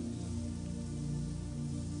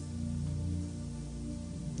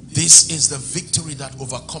 This is the victory that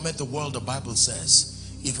overcometh the world, the Bible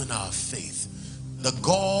says, even our faith. The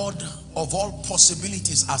God of all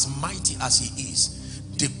possibilities, as mighty as he is,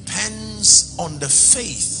 depends on the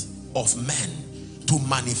faith of men to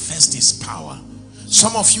manifest his power.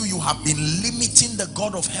 Some of you, you have been limiting the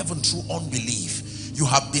God of heaven through unbelief. You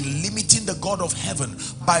have been limiting the God of heaven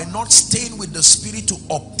by not staying with the Spirit to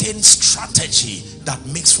obtain strategy that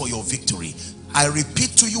makes for your victory. I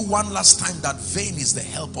repeat to you one last time that vain is the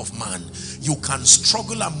help of man. You can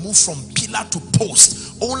struggle and move from pillar to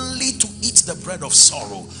post only to eat the bread of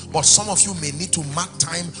sorrow. But some of you may need to mark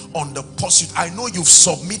time on the pursuit. I know you've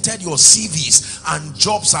submitted your CVs and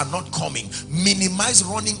jobs are not coming. Minimize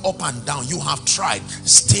running up and down. You have tried.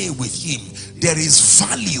 Stay with him. There is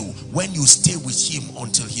value when you stay with him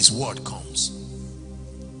until his word comes.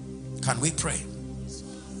 Can we pray?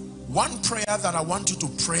 One prayer that I want you to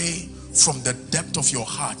pray from the depth of your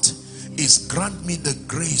heart is, grant me the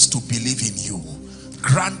grace to believe in you.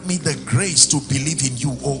 Grant me the grace to believe in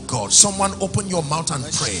you, oh God. Someone open your mouth and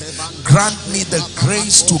pray. Grant me the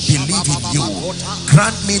grace to believe in you.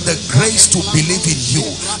 Grant me the grace to believe in you.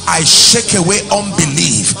 I shake away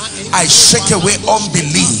unbelief. I shake away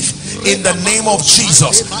unbelief. In the name of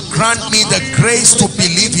Jesus, grant me the grace to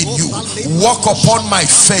believe in you. Walk upon my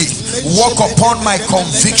faith. Walk upon my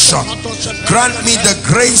conviction. Grant me the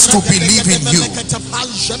grace to believe in you,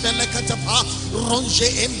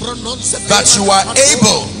 that you are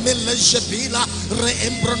able.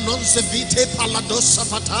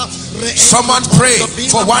 Someone pray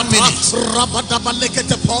for 1 minute.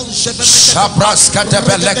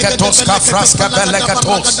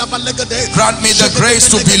 Grant me the grace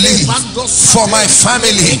to believe for my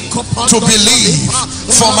family, to believe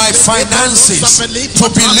for my finances, to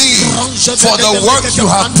believe for the work you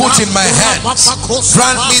have put in my hands.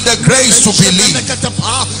 Grant me the grace to believe.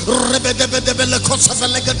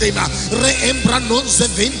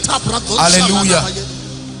 Hallelujah.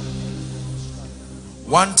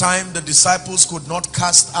 One time the disciples could not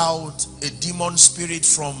cast out a demon spirit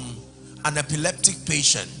from an epileptic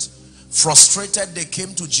patient. Frustrated, they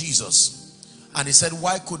came to Jesus And he said,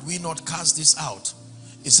 why could we not cast this out?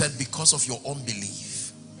 He said, because of your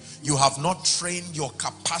unbelief. You have not trained your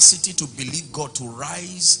capacity to believe God to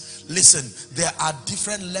rise. Listen, there are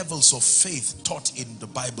different levels of faith taught in the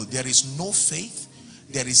Bible. There is no faith.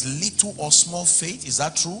 There is little or small faith. Is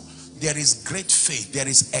that true? There is great faith. There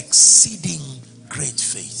is exceeding great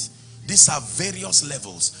faith. These are various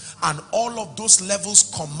levels. And all of those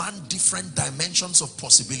levels command different dimensions of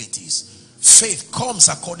possibilities. Faith comes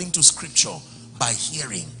according to scripture by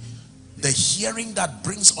hearing. The hearing that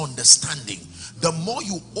brings understanding. The more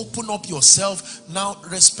you open up yourself, now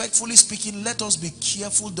respectfully speaking, let us be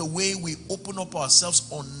careful the way we open up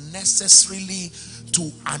ourselves unnecessarily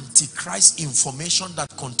to antichrist information that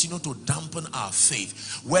continue to dampen our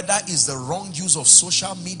faith. Whether it's the wrong use of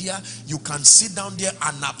social media, you can sit down there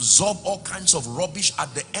and absorb all kinds of rubbish.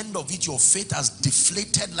 At the end of it, your faith has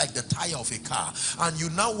deflated like the tire of a car, and you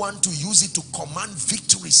now want to use it to command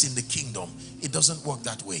victories in the kingdom. It doesn't work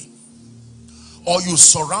that way. Or you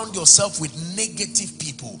surround yourself with negative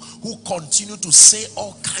people who continue to say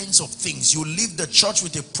all kinds of things. You leave the church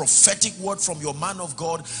with a prophetic word from your man of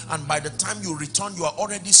God, and by the time you return, you are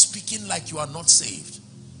already speaking like you are not saved.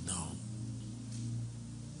 No.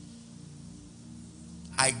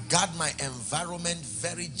 I guard my environment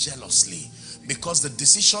very jealously, because the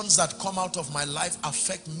decisions that come out of my life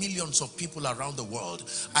affect millions of people around the world.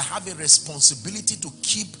 I have a responsibility to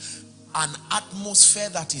keep an atmosphere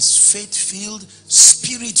that is faith-filled,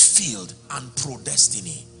 spirit-filled, and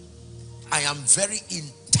pro-destiny. I am very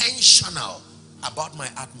intentional about my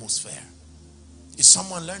atmosphere. Is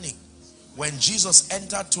someone learning? When Jesus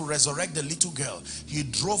entered to resurrect the little girl, he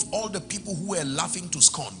drove all the people who were laughing to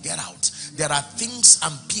scorn. Get out. There are things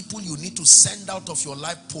and people you need to send out of your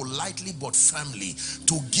life politely but firmly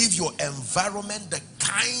to give your environment the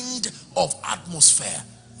kind of atmosphere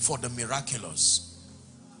for the miraculous.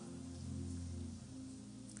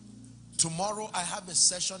 Tomorrow I have a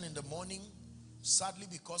session in the morning. Sadly,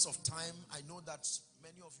 because of time, I know that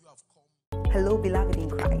many of you have come. Hello, beloved in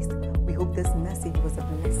Christ. We hope this message was a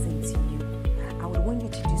blessing to you. I would want you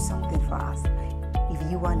to do something for us.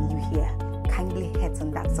 If you are new here, kindly hit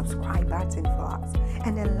on that subscribe button for us,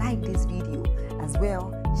 and then like this video as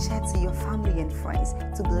well. Share to your family and friends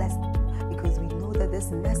to bless them, because we know that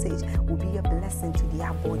this message will be a blessing to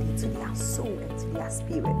their body, to their soul, and to their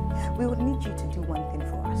spirit. We would need you to do one thing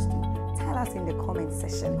for us too. Tell us in the comment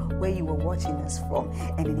section where you were watching us from,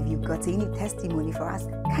 and then if you've got any testimony for us,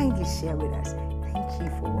 kindly share with us. Thank you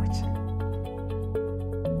for watching.